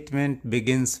statement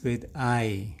begins with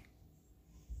I.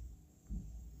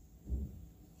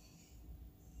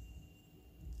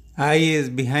 I is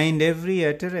behind every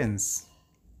utterance,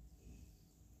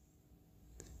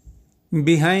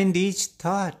 behind each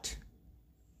thought.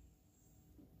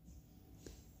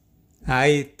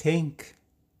 I think,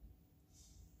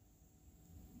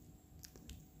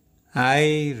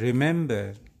 I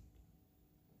remember,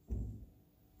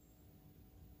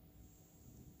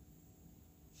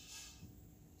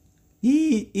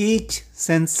 each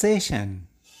sensation.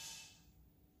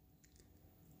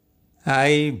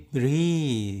 I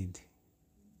breathe.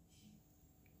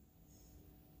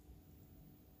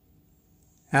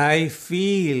 I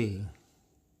feel.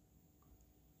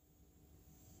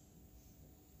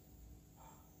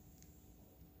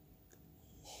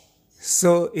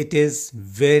 So it is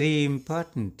very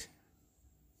important.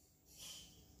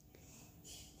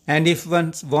 And if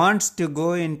one wants to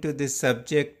go into the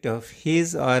subject of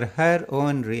his or her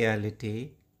own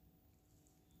reality,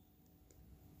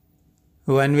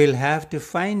 one will have to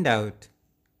find out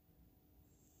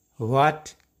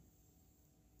what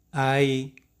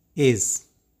I is.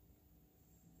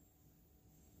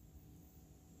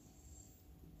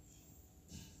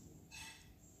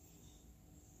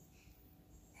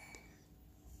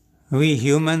 We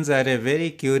humans are a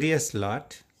very curious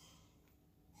lot.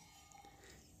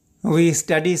 We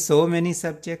study so many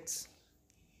subjects.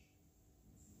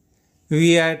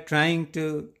 We are trying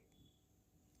to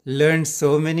learn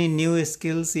so many new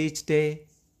skills each day.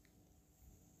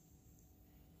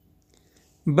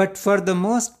 But for the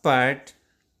most part,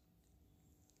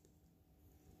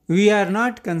 we are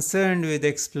not concerned with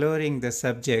exploring the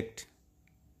subject,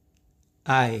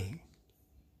 I.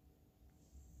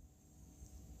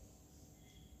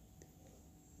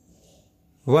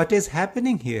 What is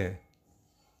happening here?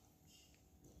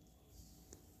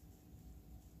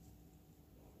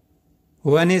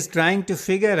 One is trying to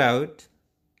figure out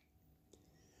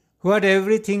what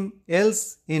everything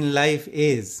else in life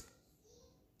is,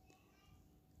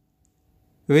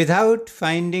 without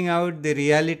finding out the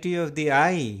reality of the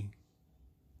I,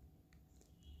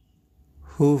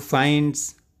 who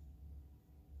finds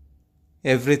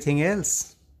everything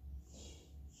else.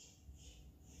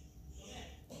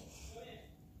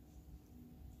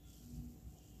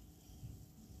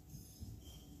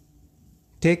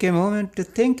 Take a moment to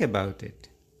think about it.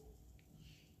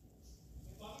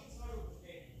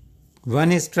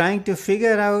 One is trying to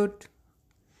figure out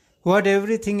what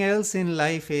everything else in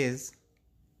life is,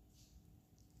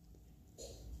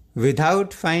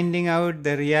 without finding out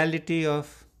the reality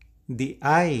of the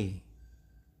I,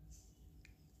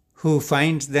 who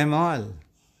finds them all.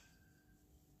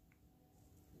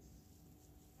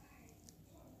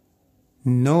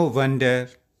 No wonder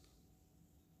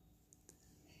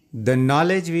the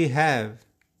knowledge we have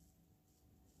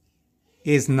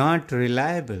is not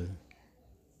reliable.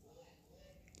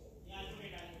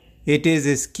 It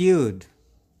is skewed.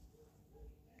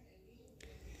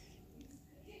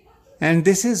 And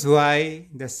this is why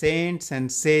the saints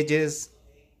and sages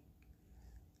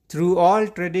through all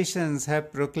traditions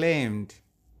have proclaimed,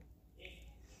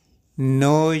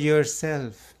 know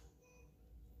yourself.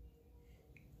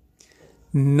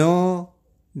 Know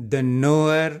the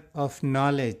knower of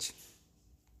knowledge.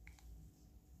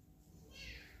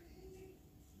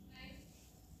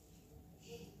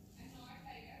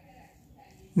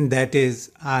 That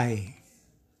is I.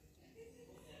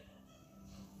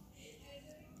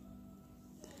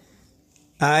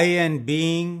 I and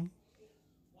being,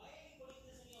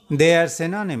 they are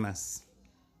synonymous.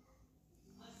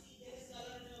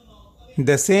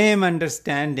 The same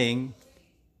understanding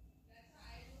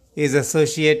is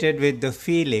associated with the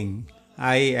feeling,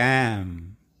 I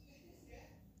am.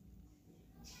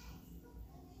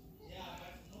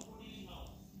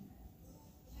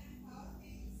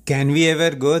 Can we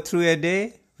ever go through a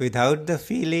day without the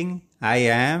feeling, I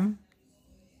am?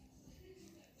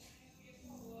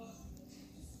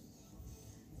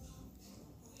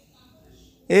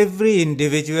 Every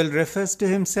individual refers to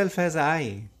himself as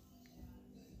I.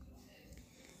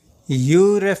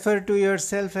 You refer to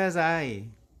yourself as I.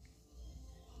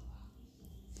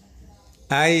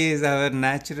 I is our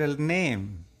natural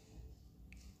name.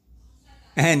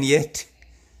 And yet,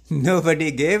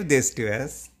 nobody gave this to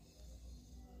us.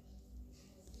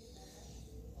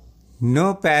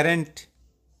 No parent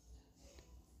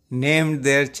named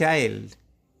their child,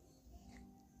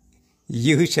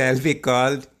 you shall be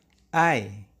called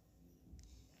I.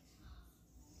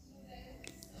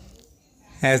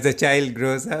 As the child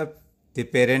grows up, the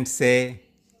parents say,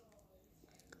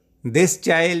 this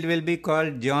child will be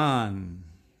called John.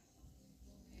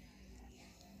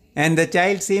 And the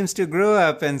child seems to grow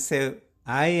up and say,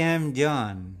 I am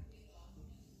John.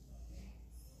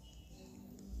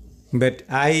 But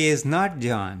I is not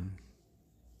John.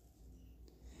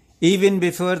 Even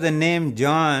before the name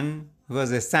John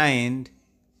was assigned,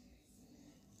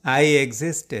 I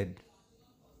existed.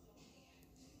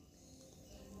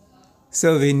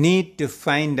 So we need to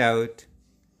find out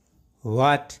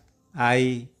what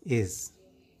I is.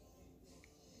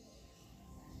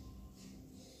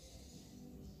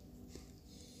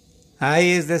 I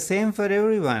is the same for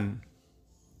everyone.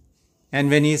 And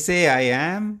when you say I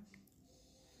am,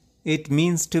 it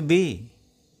means to be.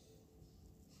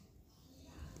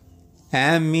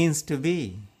 Am means to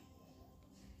be.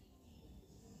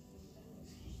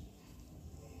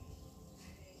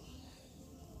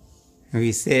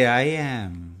 We say I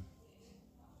am.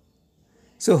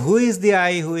 So who is the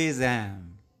I who is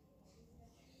am?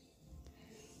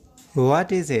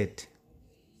 What is it?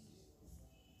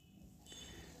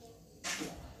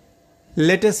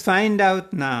 Let us find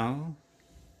out now.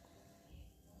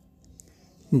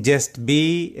 Just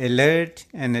be alert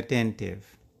and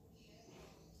attentive.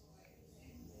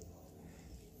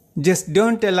 Just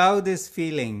don't allow this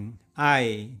feeling,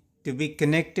 I, to be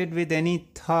connected with any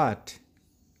thought,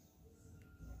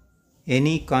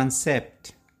 any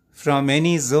concept, from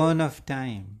any zone of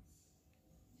time.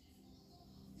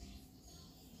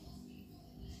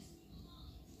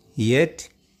 Yet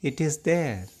it is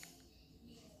there.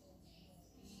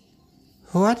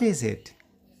 What is it?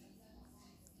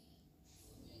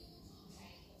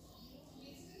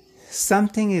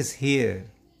 something is here.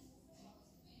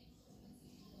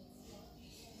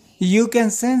 You can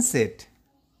sense it.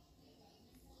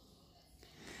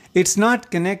 It's not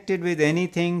connected with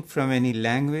anything from any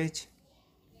language,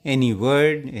 any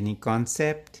word, any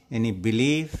concept, any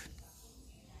belief,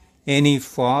 any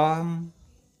form,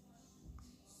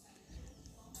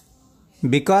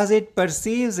 because it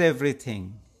perceives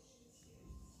everything.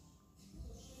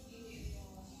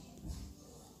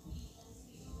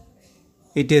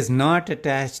 It is not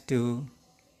attached to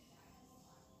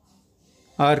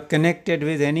or connected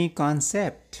with any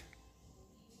concept.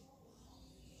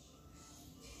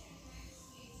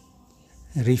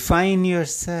 Refine your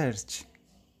search.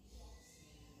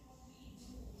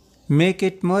 Make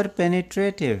it more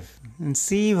penetrative and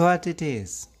see what it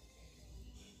is.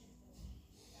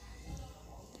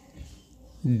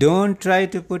 Don't try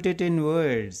to put it in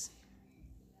words,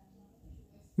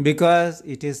 because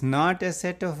it is not a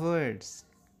set of words.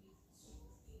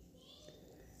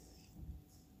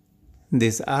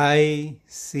 This I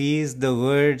sees the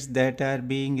words that are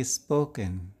being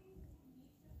spoken.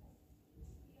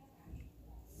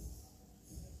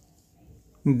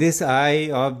 This I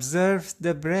observes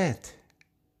the breath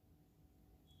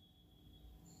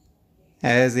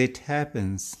as it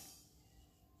happens.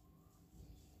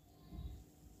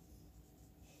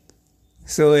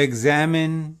 So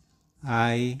examine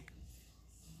I.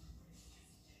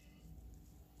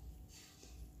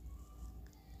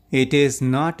 It is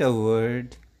not a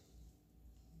word.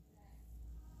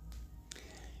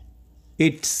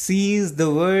 It sees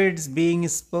the words being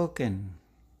spoken.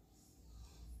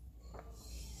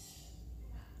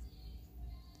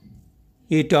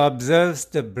 It observes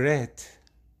the breath.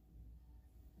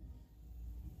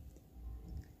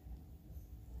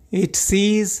 It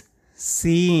sees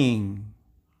seeing.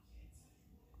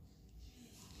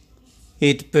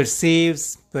 It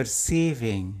perceives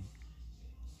perceiving.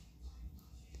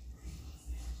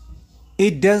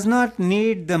 It does not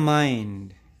need the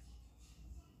mind.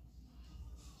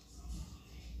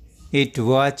 It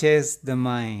watches the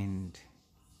mind.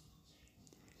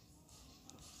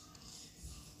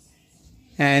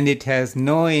 And it has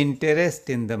no interest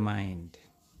in the mind,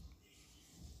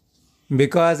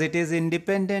 because it is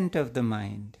independent of the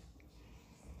mind.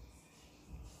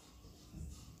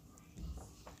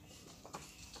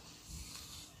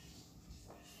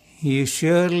 You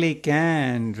surely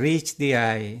can reach the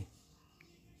I.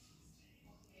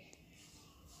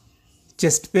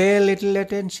 Just pay a little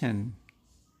attention.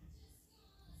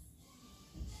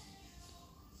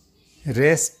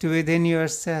 Rest within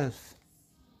yourself.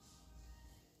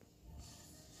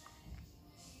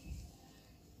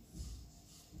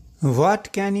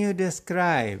 What can you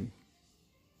describe?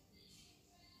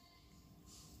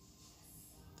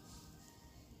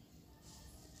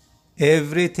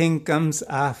 Everything comes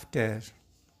after.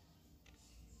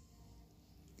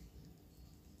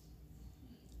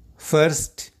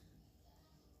 First,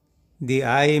 the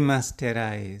I must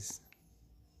arise.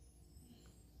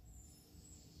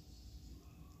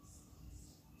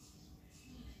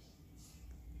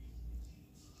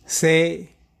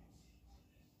 Say,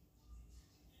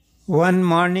 one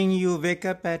morning you wake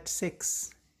up at 6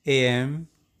 a.m.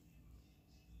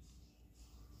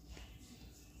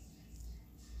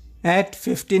 At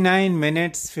 59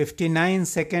 minutes, 59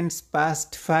 seconds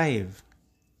past 5.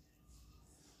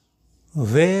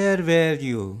 Where were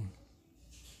you?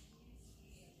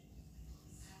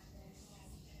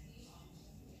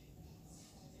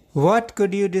 What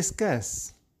could you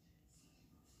discuss?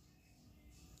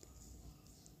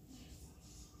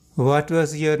 What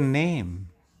was your name?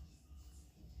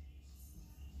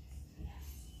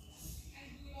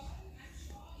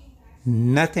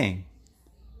 Nothing.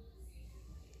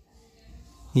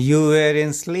 You were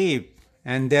in sleep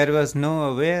and there was no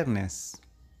awareness.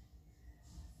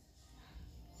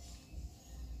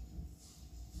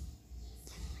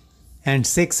 And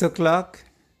 6 o'clock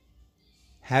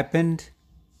happened.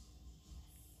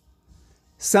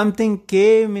 Something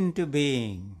came into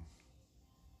being.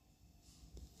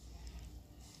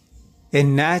 A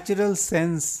natural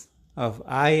sense of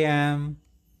I am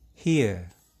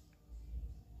here.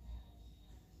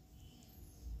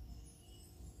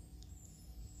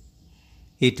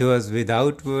 It was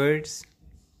without words.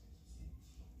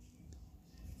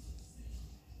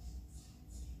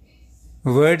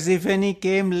 Words, if any,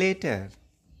 came later.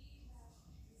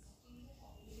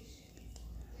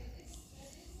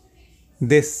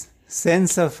 This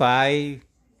sense of I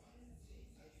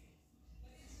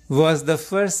was the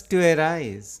first to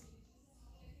arise.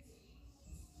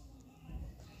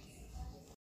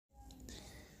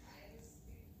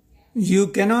 You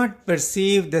cannot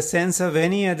perceive the sense of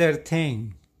any other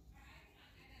thing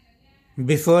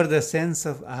before the sense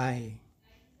of I.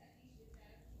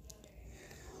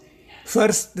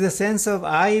 First, the sense of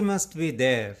I must be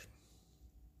there.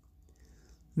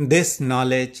 This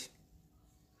knowledge,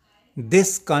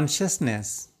 this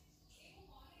consciousness,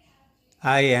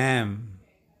 I am,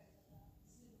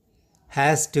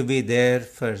 has to be there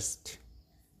first.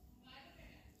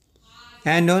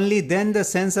 And only then the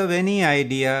sense of any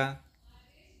idea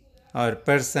or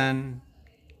person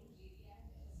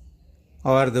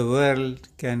or the world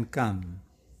can come.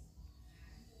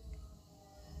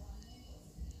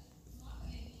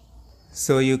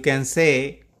 So you can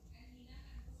say,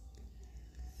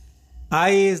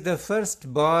 I is the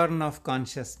firstborn of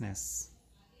consciousness,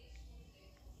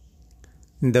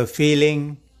 the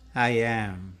feeling I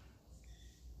am.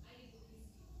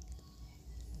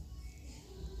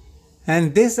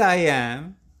 And this I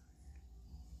am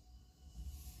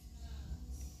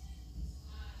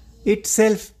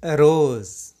itself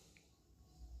arose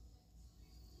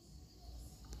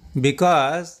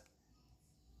because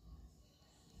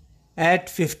at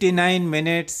 59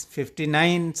 minutes,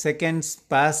 59 seconds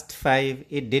past 5,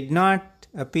 it did not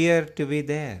appear to be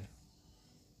there.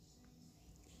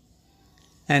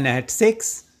 And at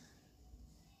 6,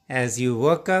 as you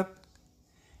woke up,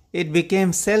 it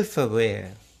became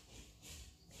self-aware.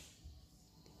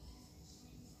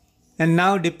 And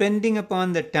now, depending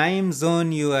upon the time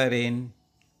zone you are in,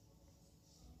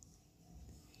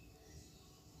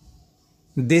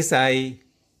 this I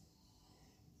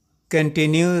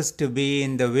continues to be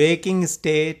in the waking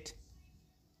state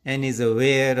and is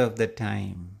aware of the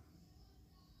time.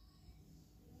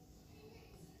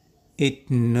 It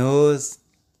knows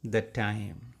the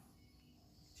time.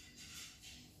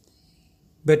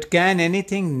 But can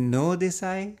anything know this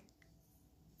I?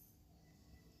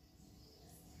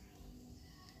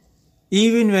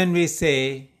 Even when we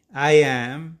say, I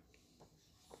am,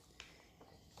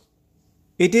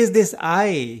 it is this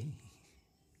I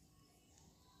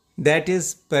that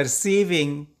is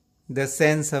perceiving the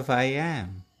sense of I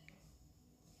am.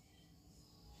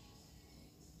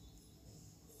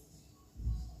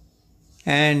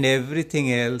 And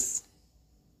everything else,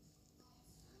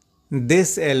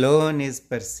 this alone is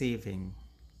perceiving.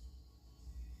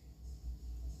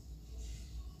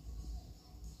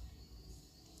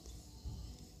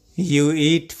 You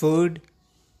eat food,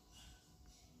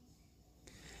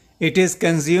 it is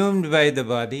consumed by the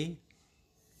body,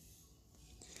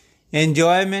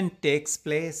 enjoyment takes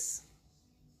place,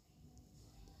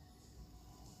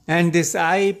 and this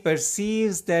I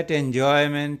perceives that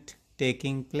enjoyment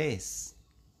taking place.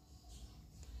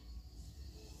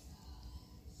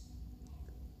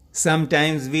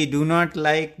 Sometimes we do not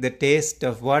like the taste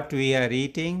of what we are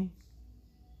eating,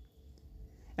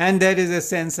 and there is a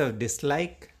sense of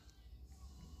dislike.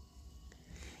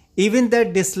 Even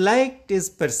that dislike is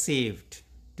perceived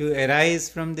to arise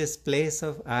from this place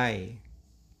of I.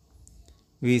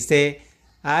 We say,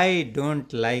 I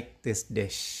don't like this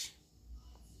dish.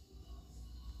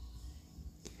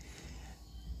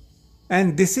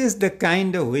 And this is the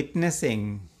kind of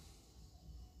witnessing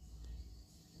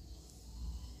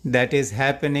that is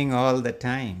happening all the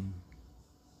time.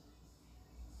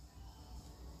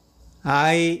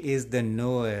 I is the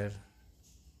knower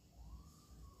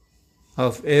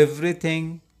of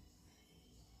everything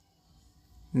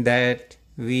that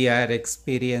we are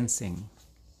experiencing.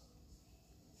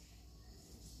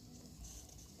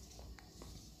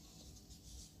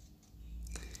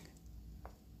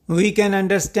 We can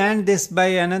understand this by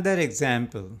another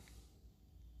example.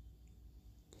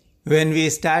 When we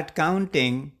start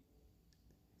counting,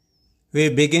 we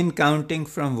begin counting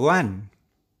from 1,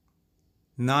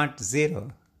 not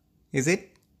 0. Is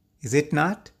it? Is it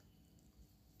not?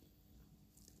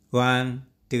 1,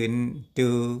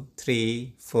 2,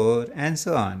 3, 4, and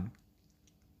so on.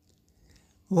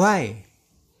 Why?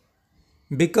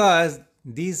 Because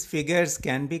these figures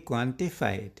can be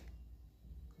quantified.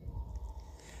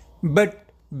 But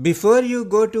before you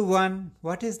go to 1,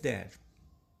 what is there?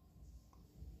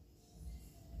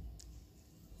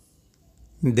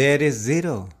 There is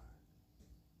 0.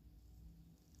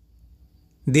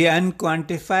 The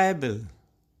unquantifiable.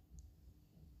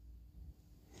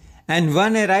 And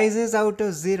 1 arises out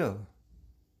of 0.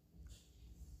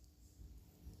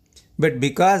 But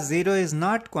because 0 is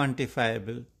not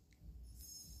quantifiable,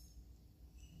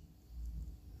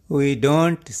 we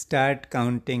don't start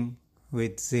counting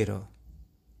with 0.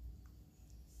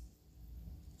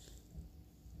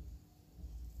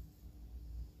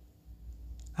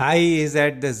 I is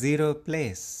at the 0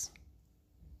 place.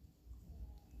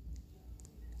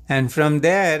 And from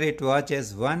there it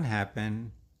watches 1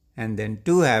 happen, and then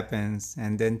 2 happens,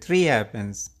 and then 3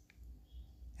 happens.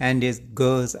 and it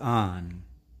goes on.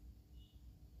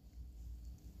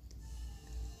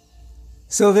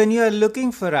 So when you are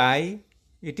looking for I,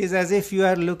 it is as if you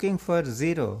are looking for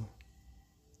zero.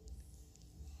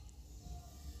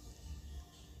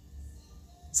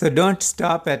 So don't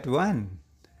stop at one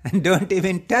and don't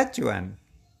even touch one.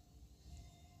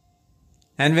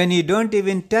 And when you don't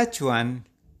even touch one,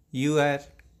 you are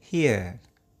here.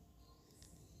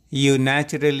 You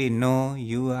naturally know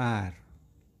you are.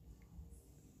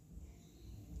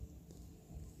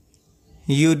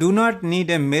 You do not need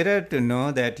a mirror to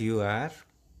know that you are.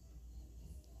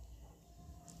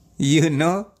 You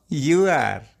know you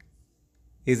are.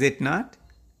 Is it not?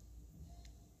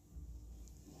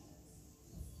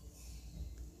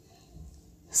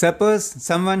 Suppose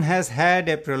someone has had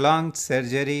a prolonged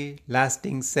surgery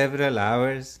lasting several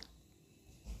hours,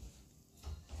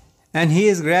 and he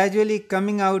is gradually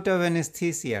coming out of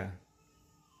anesthesia.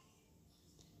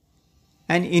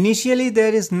 And initially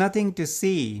there is nothing to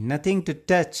see, nothing to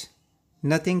touch,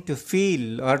 nothing to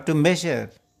feel or to measure,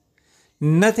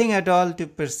 nothing at all to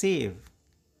perceive.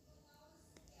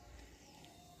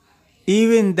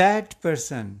 Even that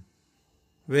person,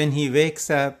 when he wakes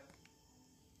up,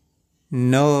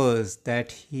 knows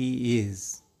that he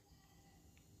is.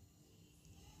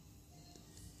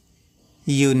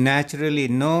 You naturally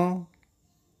know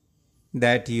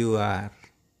that you are.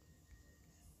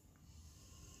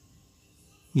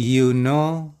 You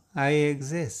know I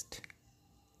exist.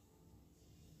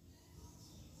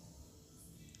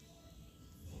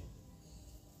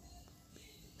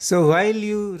 So while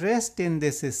you rest in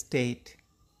this state,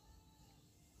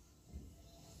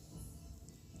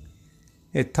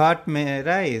 a thought may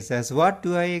arise as, what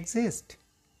do I exist?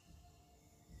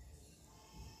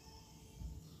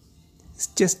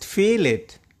 Just feel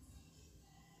it.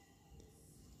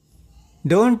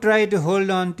 Don't try to hold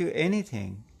on to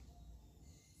anything.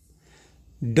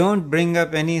 Don't bring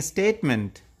up any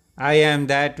statement, I am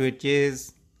that which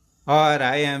is, or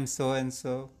I am so and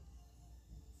so.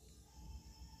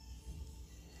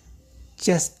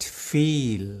 Just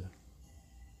feel.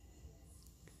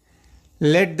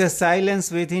 Let the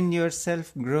silence within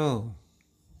yourself grow.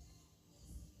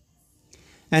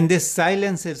 And this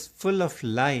silence is full of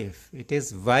life. It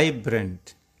is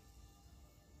vibrant.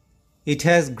 It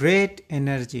has great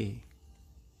energy.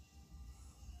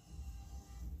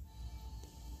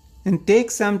 And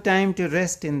take some time to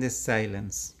rest in this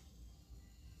silence.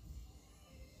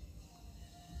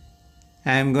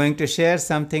 I am going to share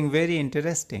something very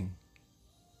interesting.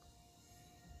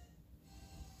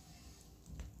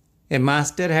 A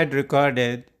master had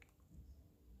recorded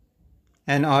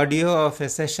an audio of a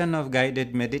session of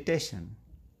guided meditation.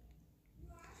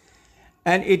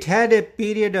 And it had a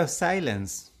period of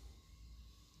silence.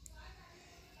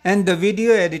 And the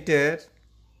video editor,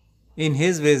 in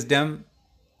his wisdom,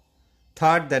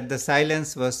 thought that the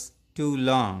silence was too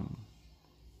long.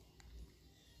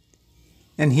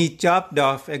 And he chopped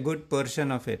off a good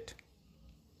portion of it.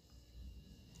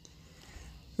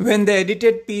 When the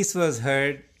edited piece was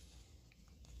heard,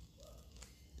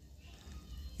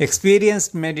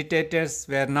 experienced meditators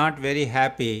were not very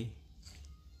happy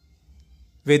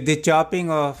with the chopping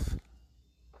of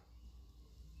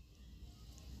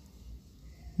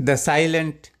the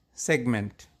silent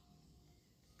segment.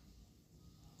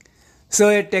 So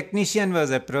a technician was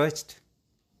approached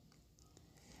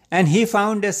and he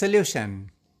found a solution.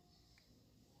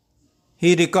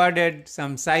 He recorded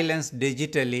some silence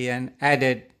digitally and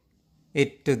added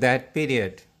it to that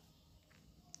period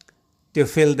to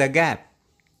fill the gap.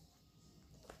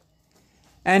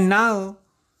 And now,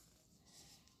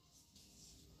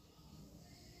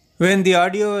 when the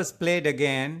audio was played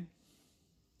again,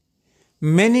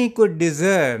 many could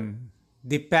discern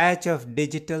the patch of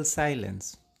digital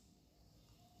silence.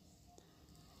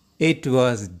 It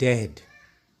was dead.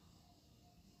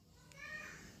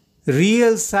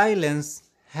 Real silence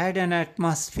had an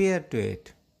atmosphere to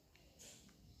it.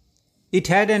 It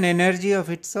had an energy of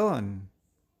its own.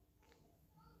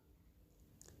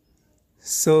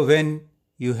 So when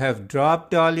you have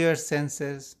dropped all your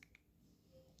senses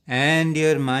and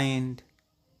your mind,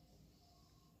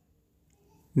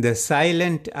 the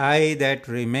silent I that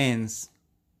remains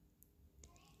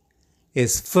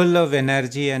is full of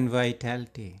energy and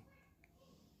vitality.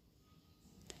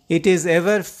 It is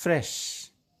ever fresh.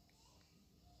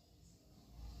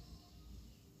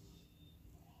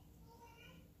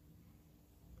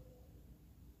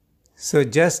 So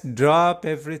just drop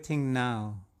everything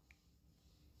now.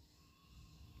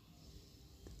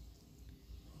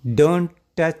 Don't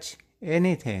touch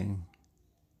anything.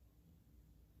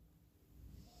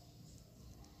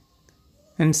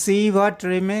 And see what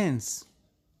remains.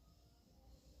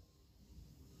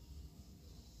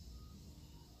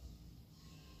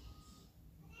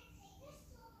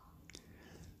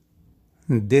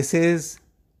 This is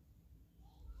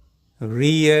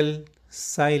real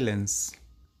silence.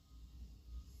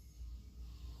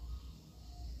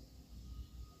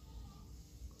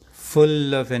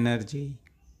 Full of energy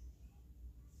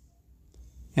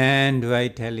and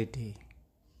vitality.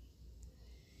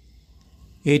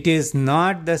 It is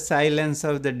not the silence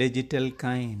of the digital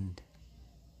kind.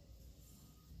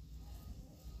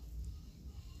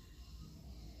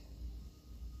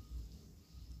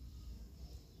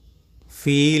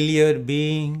 Feel your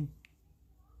being.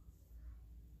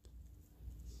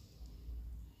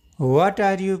 What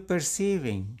are you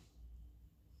perceiving?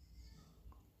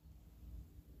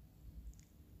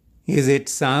 Is it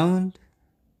sound?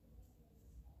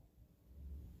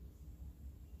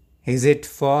 Is it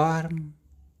form?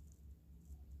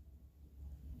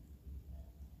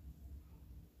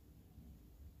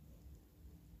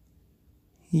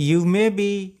 You may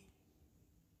be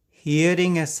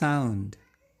hearing a sound.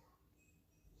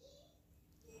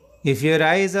 If your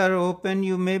eyes are open,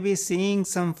 you may be seeing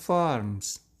some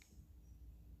forms.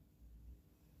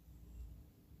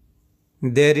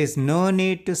 There is no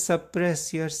need to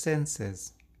suppress your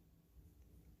senses.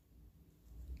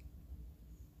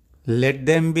 Let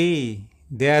them be.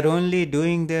 They are only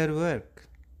doing their work.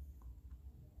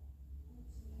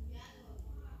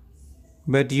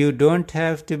 But you don't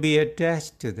have to be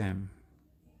attached to them.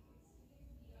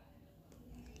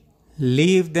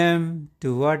 Leave them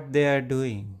to what they are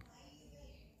doing.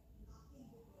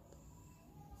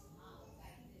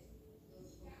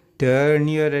 Turn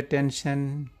your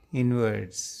attention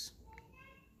inwards.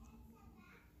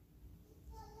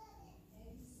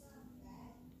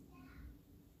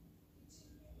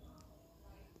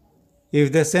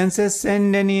 If the senses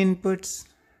send any inputs,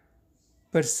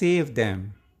 perceive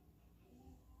them,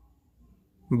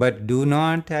 but do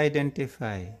not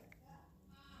identify.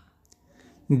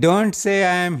 Don't say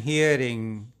I am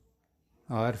hearing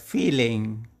or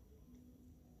feeling.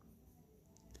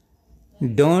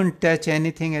 Don't touch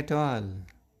anything at all.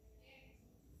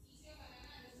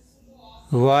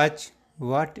 Watch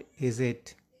what is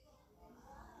it.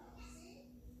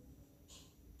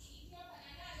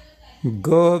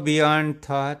 Go beyond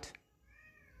thought.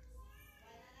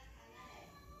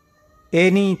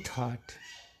 Any thought.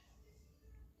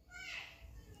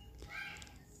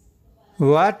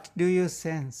 What do you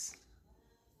sense?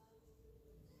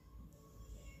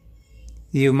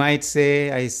 You might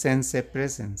say, I sense a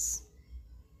presence.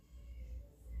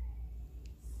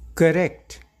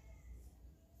 Correct.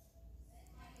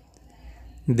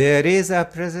 There is a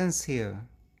presence here.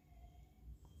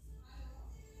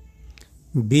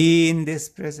 Be in this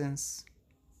presence.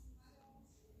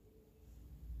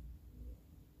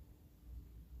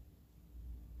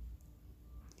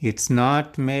 It's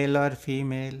not male or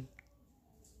female.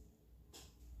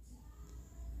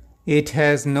 It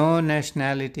has no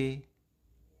nationality.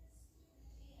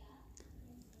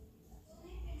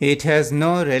 It has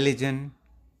no religion.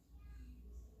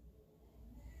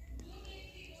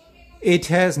 It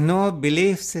has no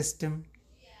belief system.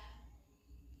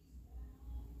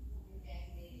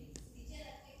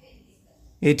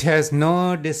 It has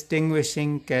no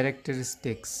distinguishing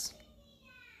characteristics.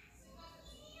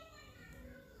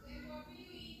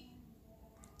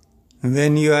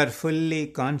 When you are fully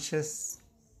conscious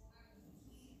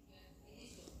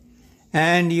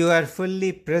and you are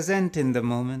fully present in the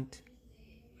moment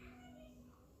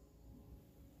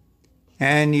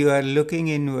and you are looking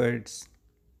inwards,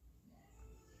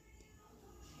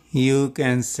 you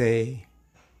can say,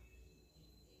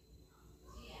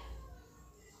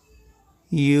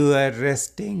 you are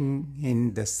resting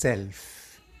in the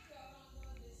self.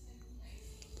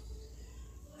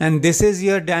 And this is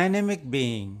your dynamic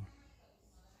being.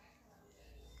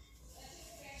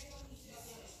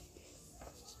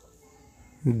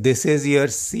 This is your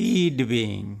seed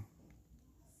being.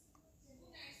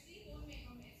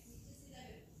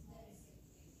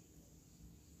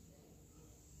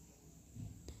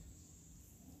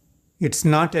 It's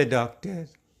not a doctor,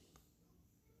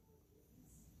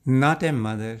 not a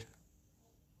mother,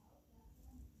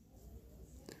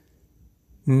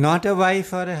 not a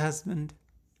wife or a husband.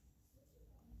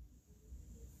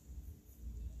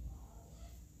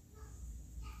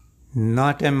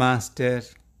 Not a master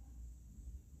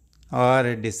or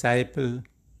a disciple.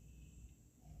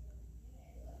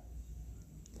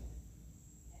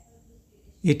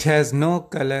 It has no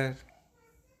color.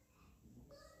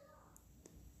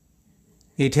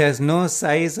 It has no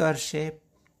size or shape.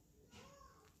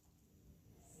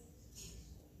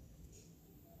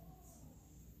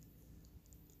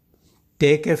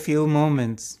 Take a few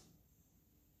moments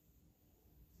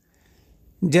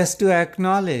just to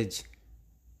acknowledge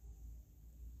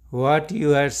what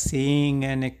you are seeing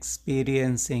and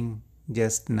experiencing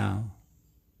just now.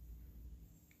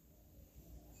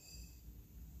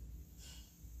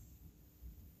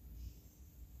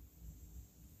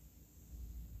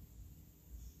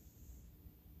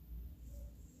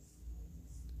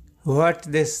 What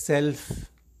this self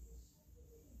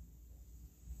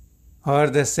or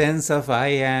the sense of I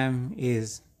am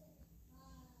is.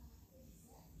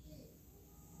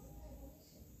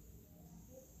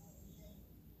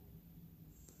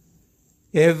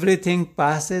 Everything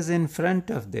passes in front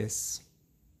of this.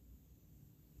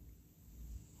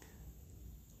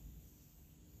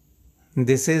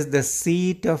 This is the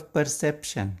seat of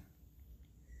perception,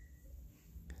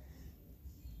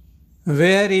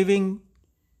 where even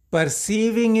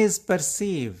perceiving is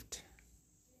perceived.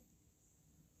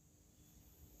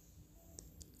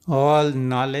 All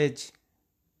knowledge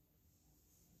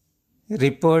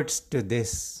reports to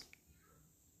this.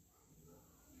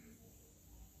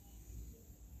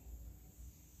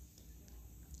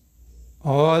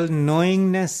 All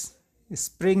knowingness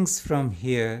springs from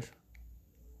here.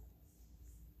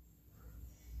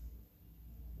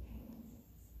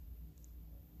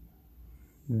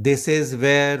 This is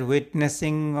where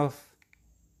witnessing of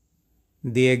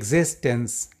the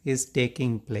existence is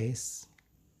taking place.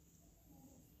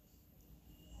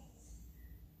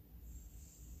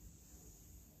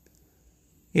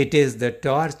 It is the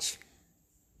torch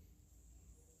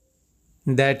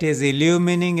that is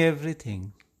illumining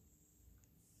everything.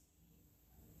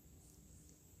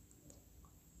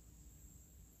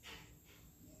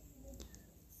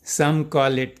 Some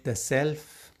call it the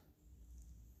self.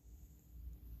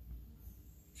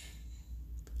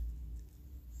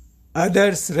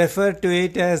 Others refer to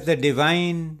it as the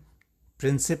divine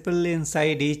principle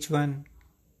inside each one.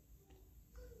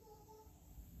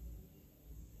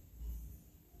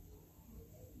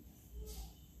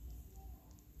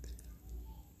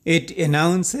 It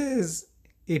announces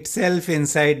itself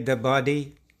inside the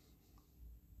body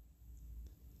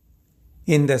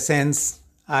in the sense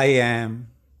I am.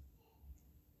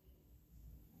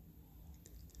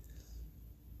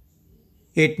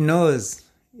 It knows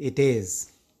it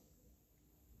is.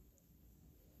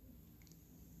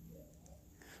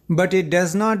 But it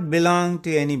does not belong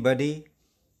to anybody,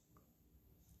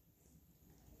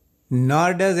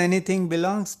 nor does anything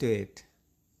belongs to it.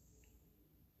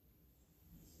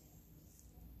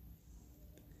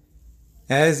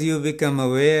 As you become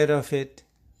aware of it,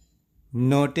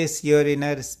 notice your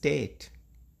inner state.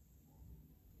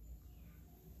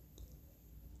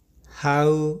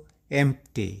 How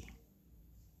empty,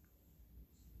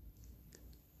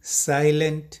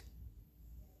 silent,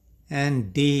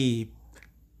 and deep.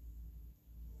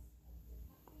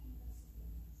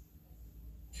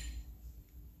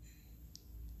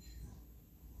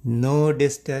 No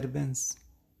disturbance,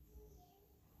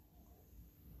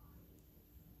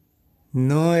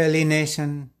 no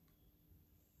alienation,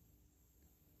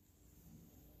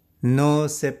 no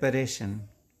separation.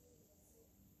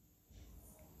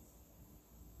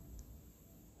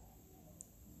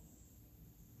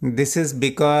 This is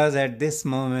because at this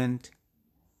moment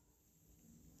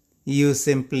you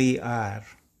simply are.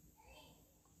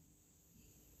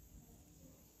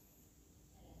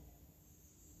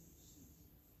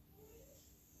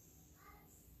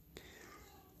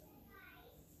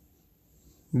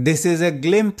 This is a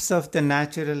glimpse of the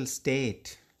natural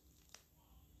state.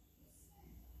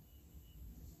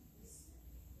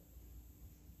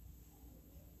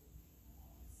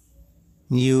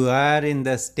 You are in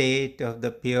the state of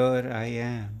the pure I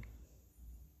am.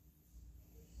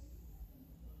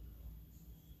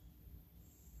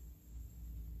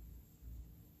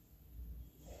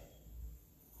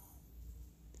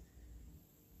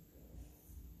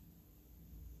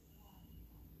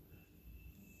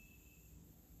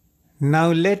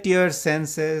 Now let your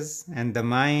senses and the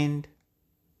mind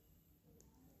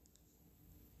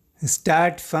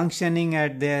start functioning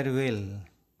at their will.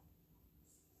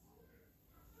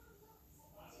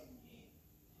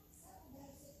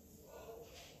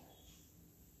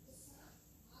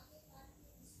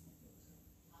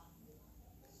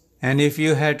 And if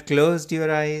you had closed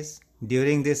your eyes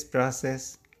during this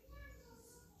process,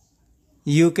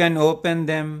 you can open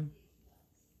them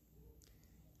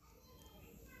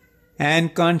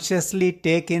and consciously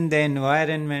take in the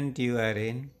environment you are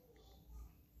in.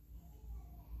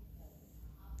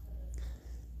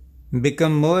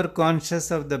 Become more conscious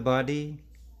of the body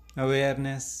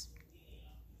awareness.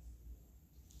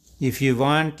 If you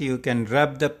want, you can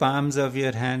rub the palms of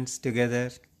your hands together.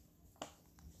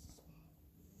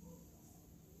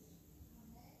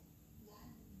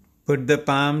 Put the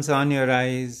palms on your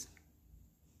eyes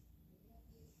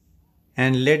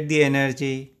and let the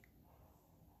energy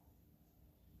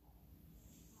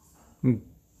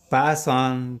pass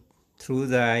on through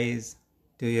the eyes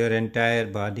to your entire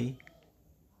body.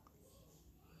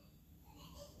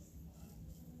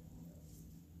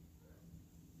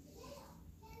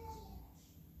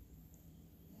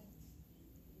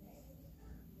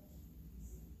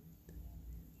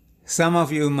 Some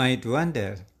of you might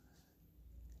wonder,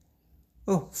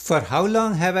 oh, for how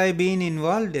long have I been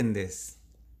involved in this?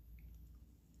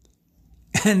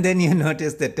 And then you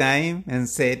notice the time and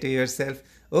say to yourself,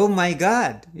 oh my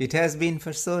God, it has been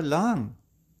for so long.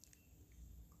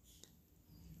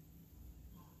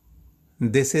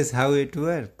 This is how it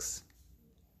works.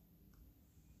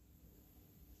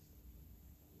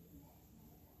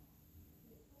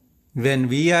 When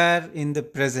we are in the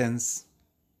presence,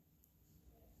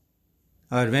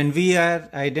 or when we are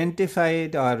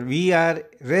identified, or we are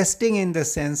resting in the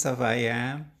sense of I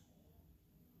am,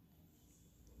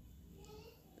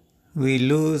 we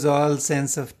lose all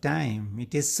sense of time.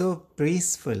 It is so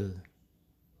peaceful.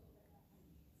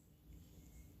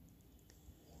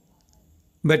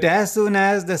 But as soon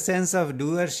as the sense of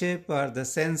doership or the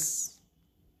sense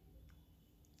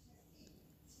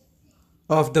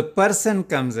of the person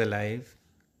comes alive,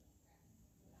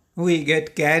 we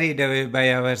get carried away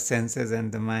by our senses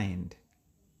and the mind.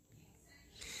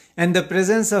 And the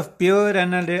presence of pure,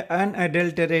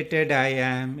 unadulterated I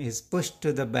am is pushed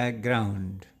to the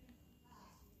background.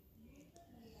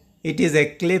 It is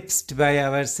eclipsed by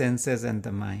our senses and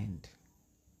the mind.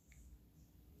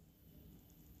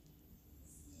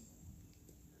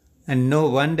 And no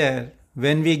wonder,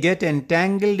 when we get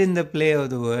entangled in the play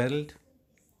of the world,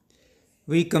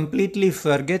 we completely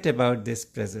forget about this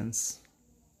presence,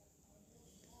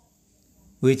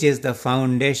 which is the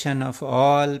foundation of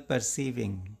all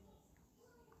perceiving.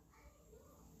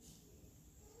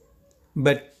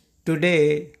 But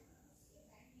today,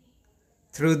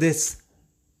 through this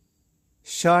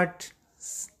short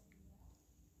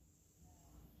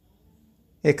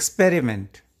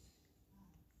experiment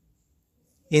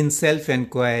in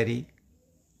self-enquiry,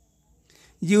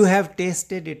 you have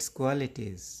tasted its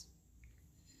qualities: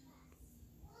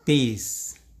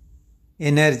 peace,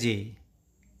 energy,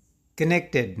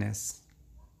 connectedness,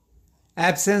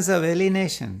 absence of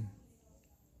alienation.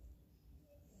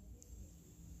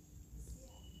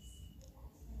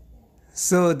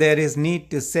 So there is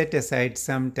need to set aside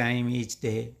some time each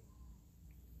day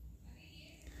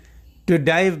to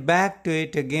dive back to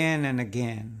it again and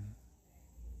again.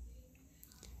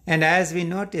 And as we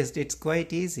noticed, it's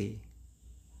quite easy.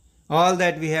 All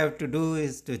that we have to do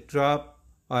is to drop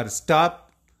or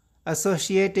stop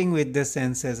associating with the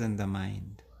senses and the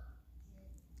mind.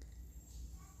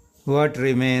 What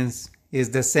remains is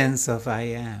the sense of I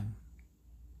am.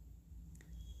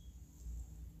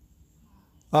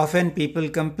 Often people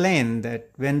complain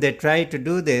that when they try to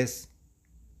do this,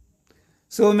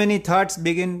 so many thoughts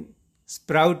begin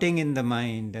sprouting in the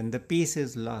mind and the peace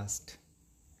is lost.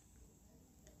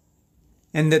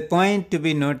 And the point to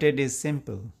be noted is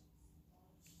simple.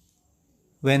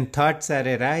 When thoughts are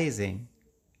arising,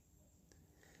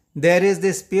 there is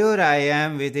this pure I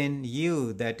am within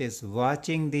you that is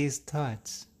watching these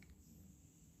thoughts.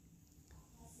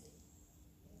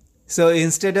 So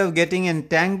instead of getting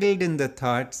entangled in the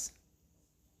thoughts,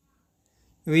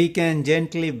 we can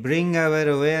gently bring our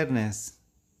awareness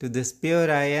to this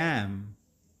pure I am,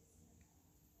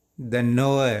 the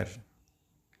knower,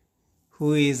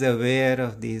 who is aware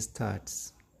of these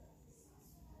thoughts.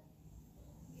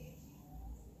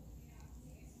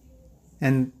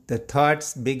 And the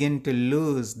thoughts begin to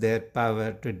lose their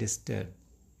power to disturb.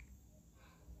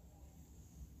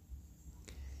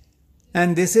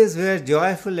 And this is where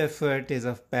joyful effort is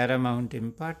of paramount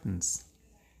importance.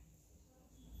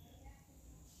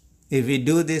 If we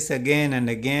do this again and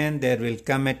again, there will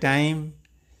come a time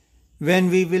when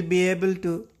we will be able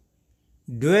to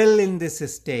dwell in this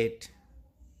state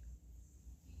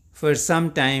for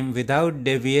some time without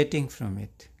deviating from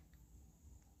it.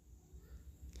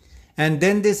 And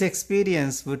then this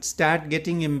experience would start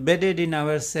getting embedded in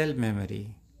our cell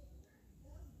memory.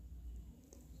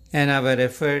 And our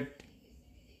effort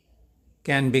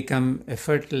can become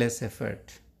effortless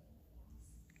effort.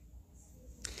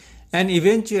 And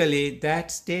eventually that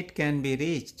state can be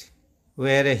reached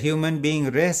where a human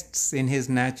being rests in his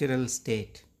natural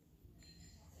state.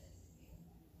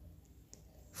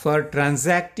 For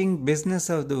transacting business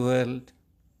of the world,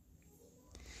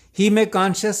 he may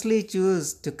consciously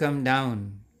choose to come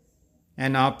down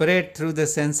and operate through the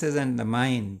senses and the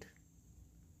mind,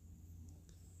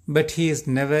 but he is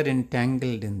never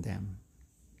entangled in them.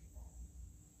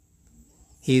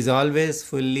 He is always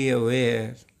fully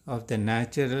aware of the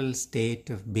natural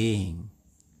state of being,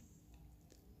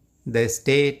 the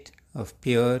state of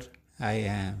pure I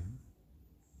am.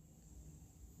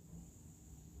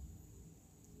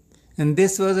 And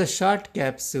this was a short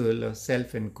capsule of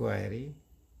self-inquiry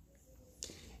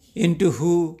into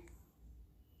who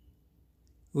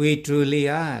we truly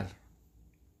are,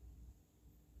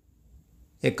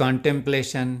 a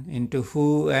contemplation into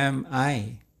who am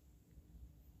I.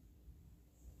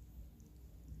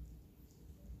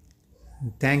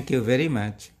 Thank you very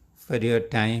much for your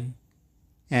time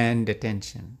and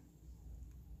attention.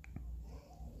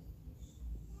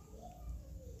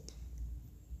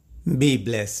 Be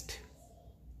blessed.